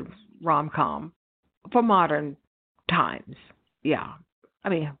favorite rom-com for modern times. Yeah, I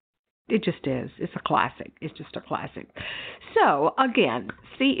mean, it just is. It's a classic. It's just a classic. So, again,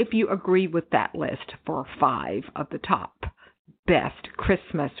 see if you agree with that list for 5 of the top best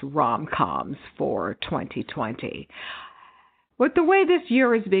Christmas rom-coms for 2020. With the way this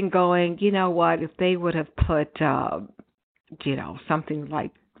year has been going, you know what? If they would have put, something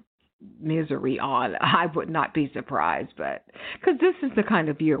like Misery on, I would not be surprised, but because this is the kind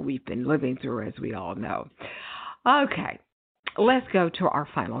of year we've been living through, as we all know. Okay. Let's go to our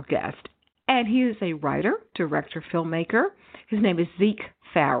final guest. And he is a writer, director, filmmaker. His name is Zeke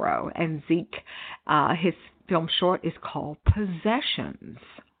Farrow. And Zeke, his film short is called Possessions.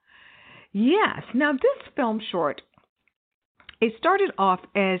 Yes. Now, this film short, it started off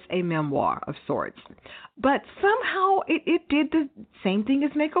as a memoir of sorts. But somehow it did the same thing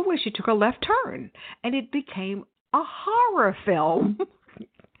as Make-A-Wish. It took a left turn. And it became a horror film.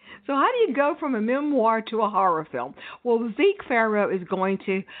 So how do you go from a memoir to a horror film? Well, Zeke Farrow is going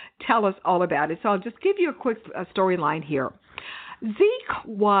to tell us all about it. So I'll just give you a quick storyline here. Zeke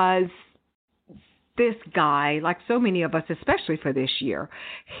was this guy, like so many of us, especially for this year.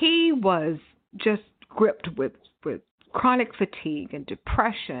 He was just gripped with chronic fatigue and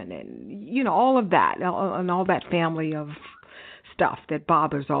depression and, all of that, and all that family of stuff that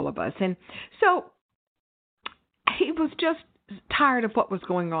bothers all of us. And so he was just tired of what was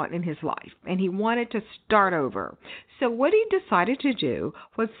going on in his life, and he wanted to start over. So what he decided to do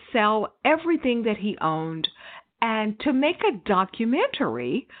was sell everything that he owned and to make a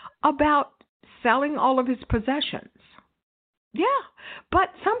documentary about selling all of his possessions. Yeah,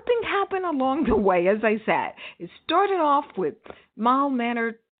 but something happened along the way, as I said. It started off with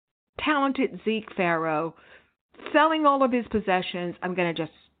mild-mannered, talented Zeke Farrow selling all of his possessions. I'm going to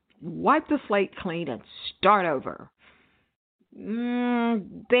just wipe the slate clean and start over.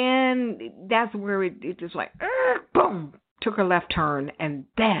 Then that's where it just like, boom, took a left turn, and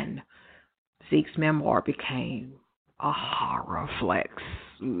then Zeke's memoir became a horror flick.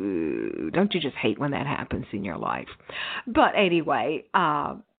 Don't you just hate when that happens in your life? But anyway,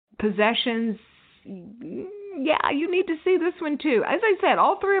 Possessions, Yeah, you need to see this one too. As I said,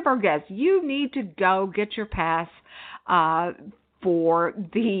 all three of our guests, you need to go get your pass for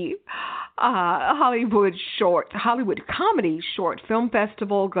the Hollywood Comedy Short Film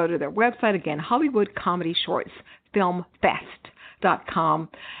Festival. Go to their website again, Hollywood Comedy Shorts Filmfest.com.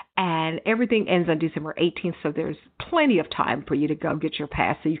 And everything ends on December 18th, so there's plenty of time for you to go get your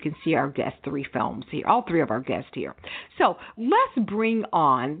pass so you can see our guests' three films here, all three of our guests here. So let's bring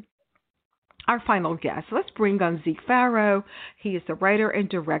on our final guest. Let's bring on Zeke Farrow. He is the writer and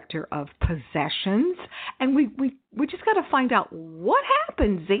director of Possessions. And we just got to find out what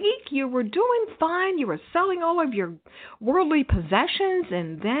happened, Zeke. You were doing fine. You were selling all of your worldly possessions,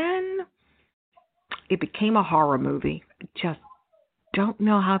 and then it became a horror movie. Just don't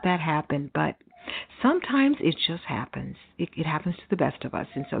know how that happened, but sometimes it just happens. It happens to the best of us.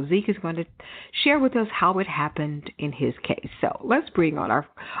 And so Zeke is going to share with us how it happened in his case. So let's bring on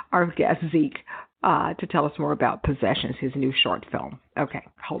our guest, Zeke, to tell us more about Possessions, his new short film. Okay,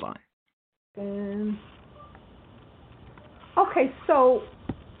 hold on. Okay, so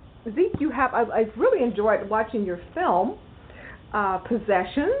Zeke, I really enjoyed watching your film,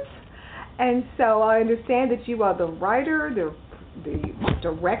 Possessions. And so I understand that you are the writer, the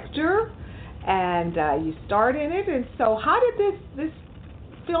director, and you starred in it. And so how did this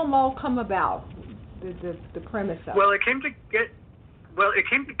film all come about, the premise of it? Well, it came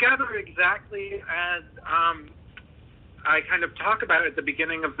together exactly as I kind of talk about it at the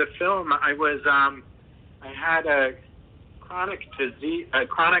beginning of the film. I had a chronic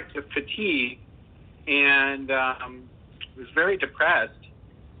fatigue, and was very depressed,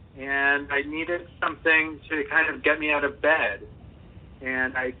 and I needed something to kind of get me out of bed.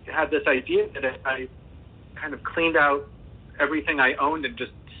 And I had this idea that if I kind of cleaned out everything I owned and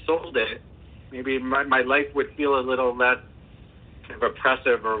just sold it, maybe my life would feel a little less kind of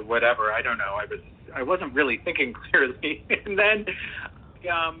oppressive or whatever. I don't know. I wasn't really thinking clearly. And then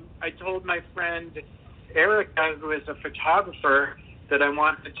I told my friend Erica, who is a photographer, that I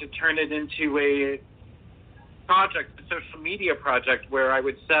wanted to turn it into a social media project, where I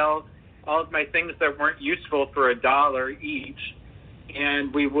would sell all of my things that weren't useful for $1 each,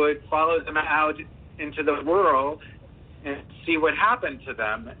 and we would follow them out into the world and see what happened to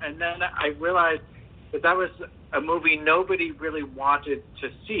them. And then I realized that was a movie nobody really wanted to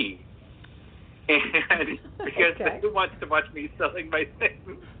see, and because who wants to watch me selling my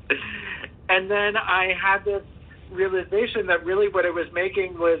things? And then I had this realization that really what I was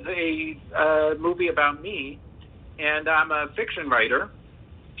making was a movie about me, and I'm a fiction writer.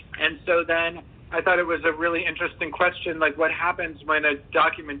 And so then I thought it was a really interesting question, like what happens when a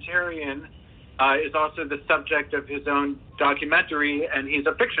documentarian is also the subject of his own documentary, and he's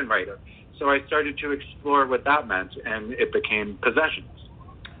a fiction writer. So I started to explore what that meant, and it became Possessions.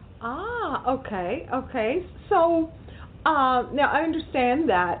 Okay. So now I understand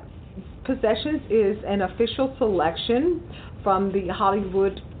that Possessions is an official selection from the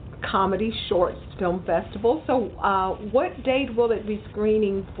Hollywood Comedy Shorts Film Festival. So what date will it be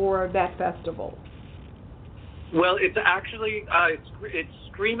screening for that festival? Well, it's actually it's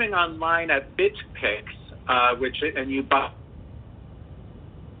streaming online at BitPix, and you buy.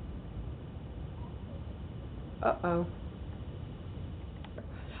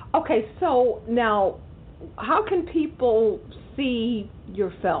 Okay, so now, how can people see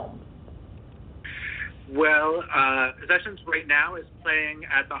your film? Well, Possessions right now is playing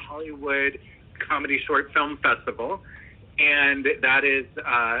at the Hollywood Comedy Short Film Festival, and that is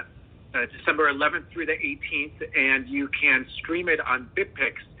December 11th through the 18th, and you can stream it on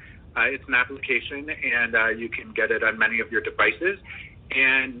BitPix. It's an application, and you can get it on many of your devices.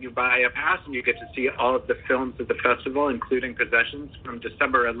 And you buy a pass, and you get to see all of the films at the festival, including Possessions, from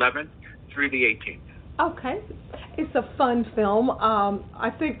December 11th through the 18th. Okay. It's a fun film. I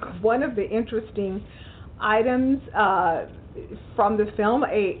think one of the interesting items from the film,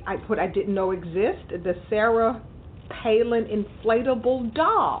 what I didn't know exist, the Sarah Palin inflatable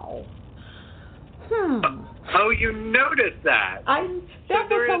doll. Oh, you noticed that? That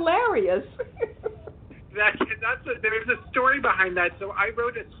was hilarious. There's a story behind that. So I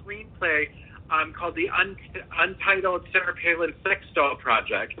wrote a screenplay called the Untitled Sarah Palin Sex Doll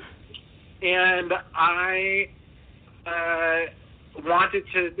Project, and I wanted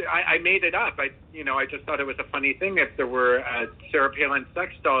to. I made it up. I just thought it was a funny thing if there were a Sarah Palin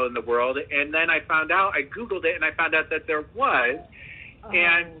sex doll in the world, and then I found out. I Googled it, and I found out that there was.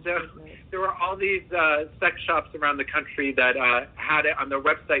 And so there were all these sex shops around the country that had it on their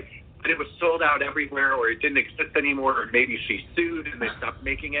website, but it was sold out everywhere, or it didn't exist anymore, or maybe she sued and they stopped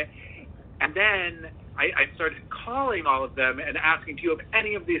making it. And then I started calling all of them and asking, do you have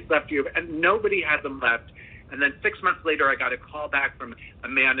any of these left? And nobody had them left. And then 6 months later, I got a call back from a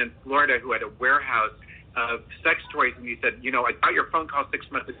man in Florida who had a warehouse of sex toys, and he said, you know, I got your phone call 6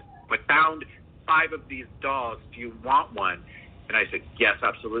 months ago. I found 5 of these dolls. Do you want one? And I said, yes,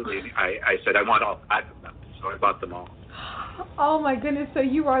 absolutely. And I said, I want all 5 of them. So I bought them all. Oh, my goodness. So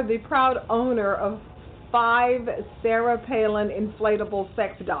you are the proud owner of 5 Sarah Palin inflatable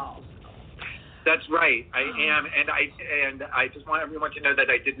sex dolls. That's right. I am, and I just want everyone to know that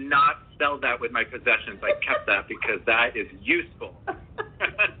I did not sell that with my possessions. I kept that because that is useful.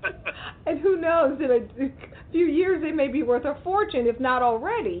 And who knows, in a few years they may be worth a fortune, if not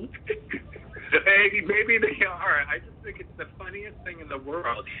already. Maybe they are. I just think it's the funniest thing in the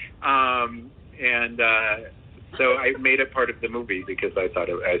world. So I made it part of the movie because I thought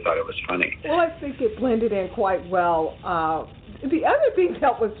it was funny. Well, I think it blended in quite well. The other thing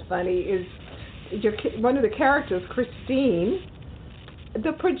that was funny is one of the characters, Christine,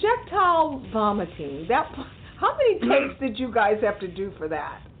 the projectile vomiting. How many takes did you guys have to do for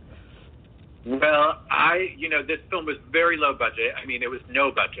that? Well, this film was very low budget. I mean, it was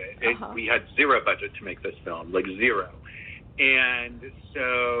no budget. We had zero budget to make this film, like zero. And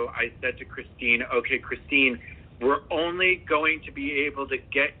so I said to Christine, okay, Christine, we're only going to be able to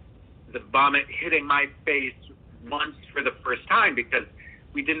get the vomit hitting my face once for the first time because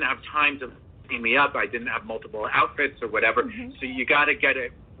we didn't have time to clean me up. I didn't have multiple outfits or whatever. Mm-hmm. So you got to get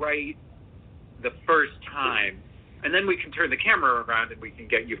it right the first time. And then we can turn the camera around and we can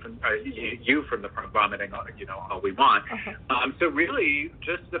get you from the front vomiting, all we want. Uh-huh. So really,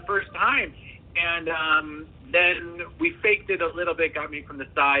 just the first time. And then we faked it a little bit, got me from the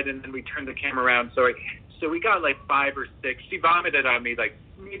side, and then we turned the camera around. So we got like 5 or 6. She vomited on me like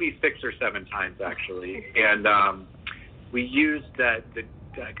maybe 6 or 7 times, actually. And we used that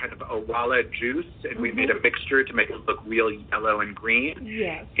kind of Owala juice, and we made a mixture to make it look real yellow and green.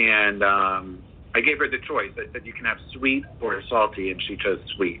 Yes. And I gave her the choice. I said, you can have sweet or salty, and she chose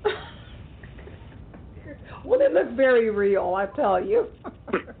sweet. Well, it looked very real, I tell you.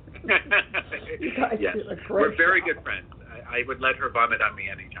 You guys yes. did a great We're very job. good friends. I would let her vomit on me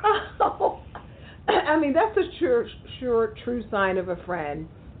anytime. Oh, I mean, that's a true sign of a friend,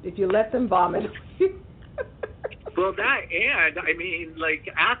 if you let them vomit. Well, that, and, I mean, like,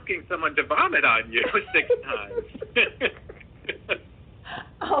 asking someone to vomit on you 6 times.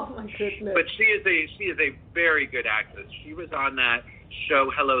 Oh, my goodness. But she is a very good actress. She was on that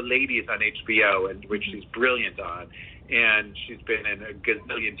show Hello Ladies on HBO, and which she's brilliant on. And she's been in a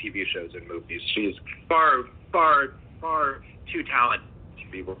gazillion TV shows and movies. She's far, far, far too talented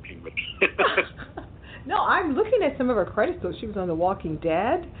to be working with me. No, I'm looking at some of her credits, though. She was on The Walking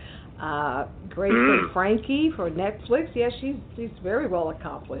Dead, Grace and Frankie for Netflix. Yeah, she's very well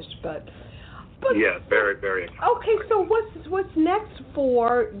accomplished, but yeah, very, very accomplished. Okay, so what's next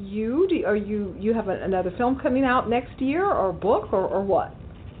for you? You have another film coming out next year, or book, or what?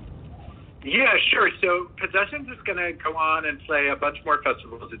 Yeah, sure. So Possessions is going to go on and play a bunch more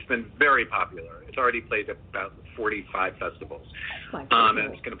festivals. It's been very popular. It's already played at about 45 festivals. And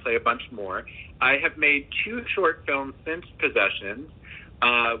it's going to play a bunch more. I have made 2 short films since Possessions.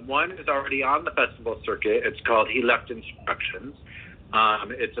 One is already on the festival circuit. It's called He Left Instructions.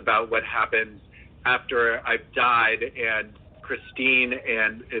 It's about what happens after I've died, and Christine,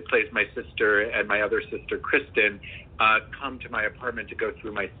 and it plays my sister and my other sister, Kristen, come to my apartment to go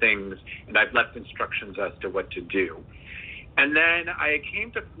through my things, and I've left instructions as to what to do. And then I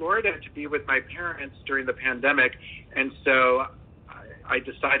came to Florida to be with my parents during the pandemic, and so I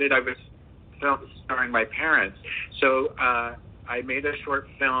decided I was starring my parents. So I made a short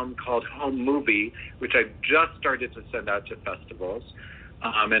film called Home Movie, which I've just started to send out to festivals.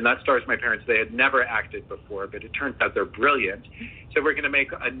 And that stars my parents. They had never acted before, but it turns out they're brilliant. So we're going to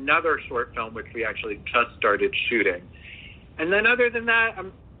make another short film, which we actually just started shooting. And then other than that,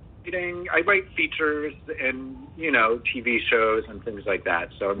 I write features and, TV shows and things like that.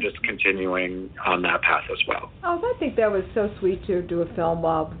 So I'm just continuing on that path as well. Oh, I think that was so sweet to do a film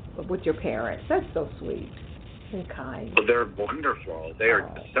with your parents. That's so sweet and kind. Well, they're wonderful. They are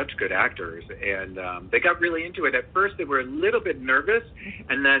such good actors, and they got really into it. At first, they were a little bit nervous,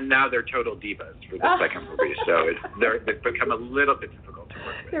 and then now they're total divas for the second movie. So they've become a little bit difficult to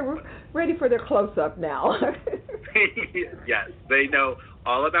work with. They're ready for their close-up now. Yes, they know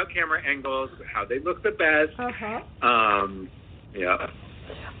all about camera angles, how they look the best. Yeah.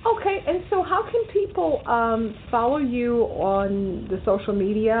 Okay, and so how can people follow you on the social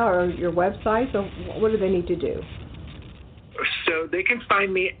media or your website, or what do they need to do? So they can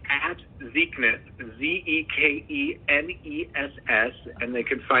find me at Zekness, Zekeness, and they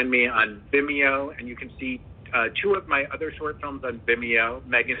can find me on Vimeo, and you can see 2 of my other short films on Vimeo,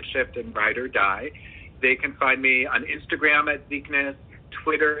 Megan Shift and Ride or Die. they can find me on Instagram at Zeekness,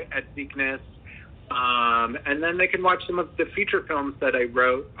 Twitter at Zeekness, and then they can watch some of the feature films that I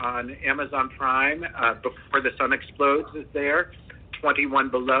wrote on Amazon Prime. Before the Sun Explodes is there, 21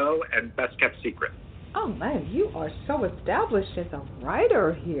 Below, and Best Kept Secret. Oh, man, you are so established as a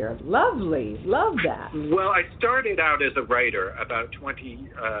writer here. Lovely. Love that. Well, I started out as a writer about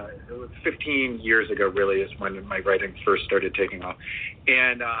 15 years ago, really, is when my writing first started taking off.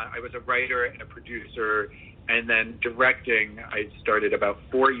 And I was a writer and a producer, and then directing I started about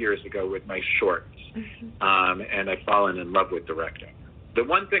 4 years ago with my shorts. And I've fallen in love with directing. The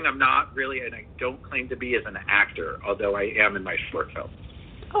one thing I'm not really, and I don't claim to be, is an actor, although I am in my short films.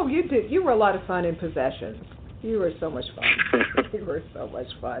 Oh, you did. You were a lot of fun in Possessions. You were so much fun. You were so much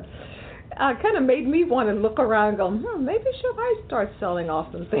fun. Kind of made me want to look around and go, maybe should I start selling off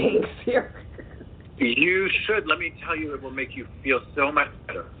some things here? You should. Let me tell you, it will make you feel so much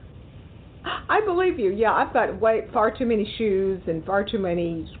better. I believe you. Yeah, I've got far too many shoes and far too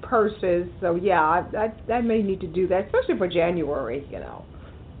many purses. So, yeah, I may need to do that, especially for January, you know.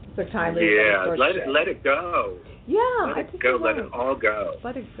 It's the time. Yeah, let it go. Yeah. Let it go. Let it all go.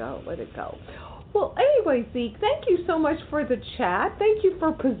 Let it go. Let it go. Well, anyway, Zeke, thank you so much for the chat. Thank you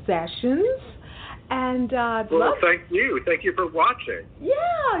for Possessions. And thank you. Thank you for watching. Yeah.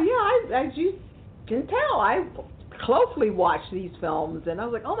 As you can tell, I closely watched these films, and I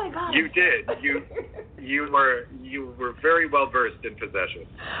was like, oh my God. You did. You were very well versed in Possessions.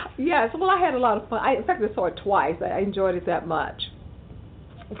 Yes. Well, I had a lot of fun. In fact, I saw it twice. I enjoyed it that much.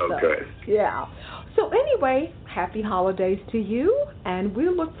 Okay. Yeah. So anyway, happy holidays to you, and we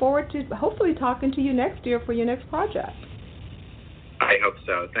look forward to hopefully talking to you next year for your next project. I hope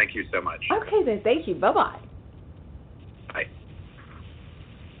so. Thank you so much. Okay then. Thank you. Bye-bye. Bye.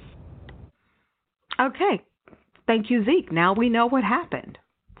 Okay. Thank you, Zeke. Now we know what happened.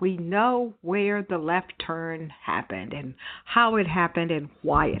 We know where the left turn happened and how it happened and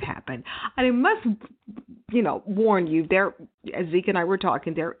why it happened. I must, warn you, there, as Zeke and I were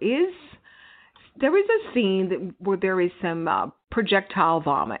talking, there is a scene where there is some projectile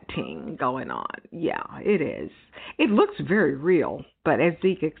vomiting going on. Yeah, it is. It looks very real, but as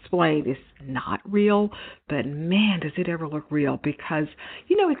Zeke explained, it's not real. But man, does it ever look real, because,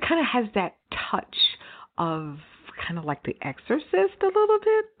 it kind of has that touch of kind of like The Exorcist a little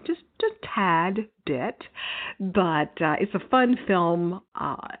bit, just tad bit. But it's a fun film.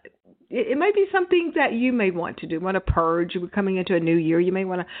 It might be something that you may want to do. Want to purge? We're coming into a new year. You may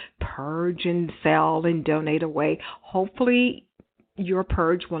want to purge and sell and donate away. Hopefully, your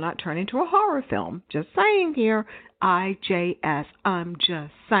purge will not turn into a horror film. Just saying here. IJS. I'm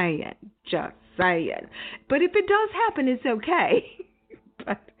just saying. Just saying. But if it does happen, it's okay.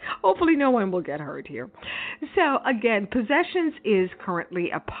 But hopefully no one will get hurt here. So, again, Possessions is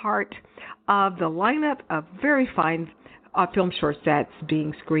currently a part of the lineup of very fine film short sets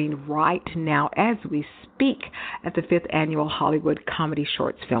being screened right now as we speak at the 5th Annual Hollywood Comedy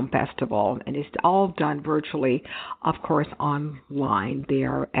Shorts Film Festival. And it's all done virtually, of course, online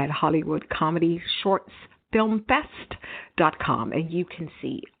there at HollywoodComedyShortsFilmFest.com. And you can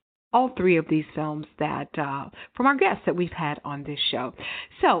see all three of these films that from our guests that we've had on this show.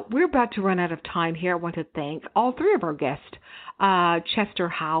 So we're about to run out of time here. I want to thank all three of our guests. Chester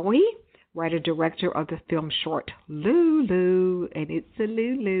Howey, writer-director of the film short Lulu, and it's a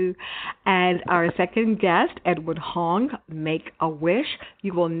Lulu. And our second guest, Edward Hong, Make-A-Wish.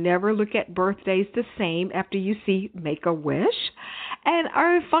 You will never look at birthdays the same after you see Make-A-Wish. And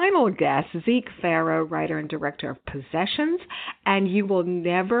our final guest, Zeke Farrow, writer and director of Possessions. And you will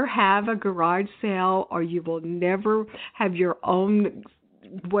never have a garage sale, or you will never have your own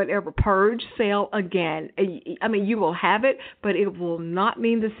whatever purge sale again. I mean, you will have it, but it will not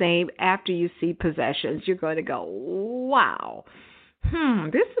mean the same after you see Possessions. You're going to go, wow,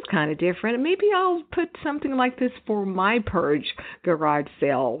 this is kind of different. Maybe I'll put something like this for my purge garage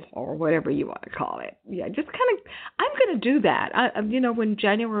sale, or whatever you want to call it. Yeah, just kind of, I'm going to do that. When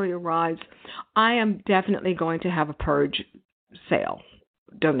January arrives, I am definitely going to have a purge sale,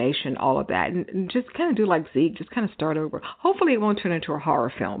 donation, all of that, and just kind of do like Zeke, just kind of start over. Hopefully it won't turn into a horror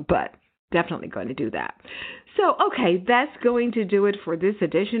film, but definitely going to do that. So, okay, that's going to do it for this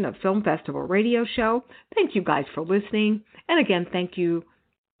edition of Film Festival Radio Show. Thank you guys for listening. And again, thank you,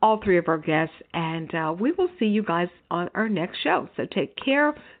 all three of our guests, and we will see you guys on our next show. So take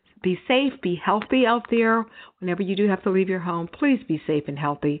care, be safe, be healthy out there. Whenever you do have to leave your home, please be safe and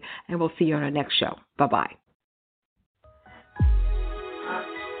healthy, and we'll see you on our next show. Bye-bye.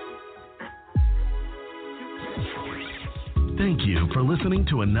 Thank you for listening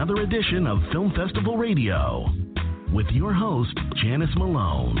to another edition of Film Festival Radio. with your host, Janice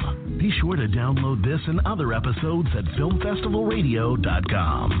Malone. Be sure to download this and other episodes at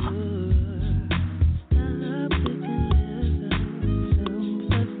filmfestivalradio.com.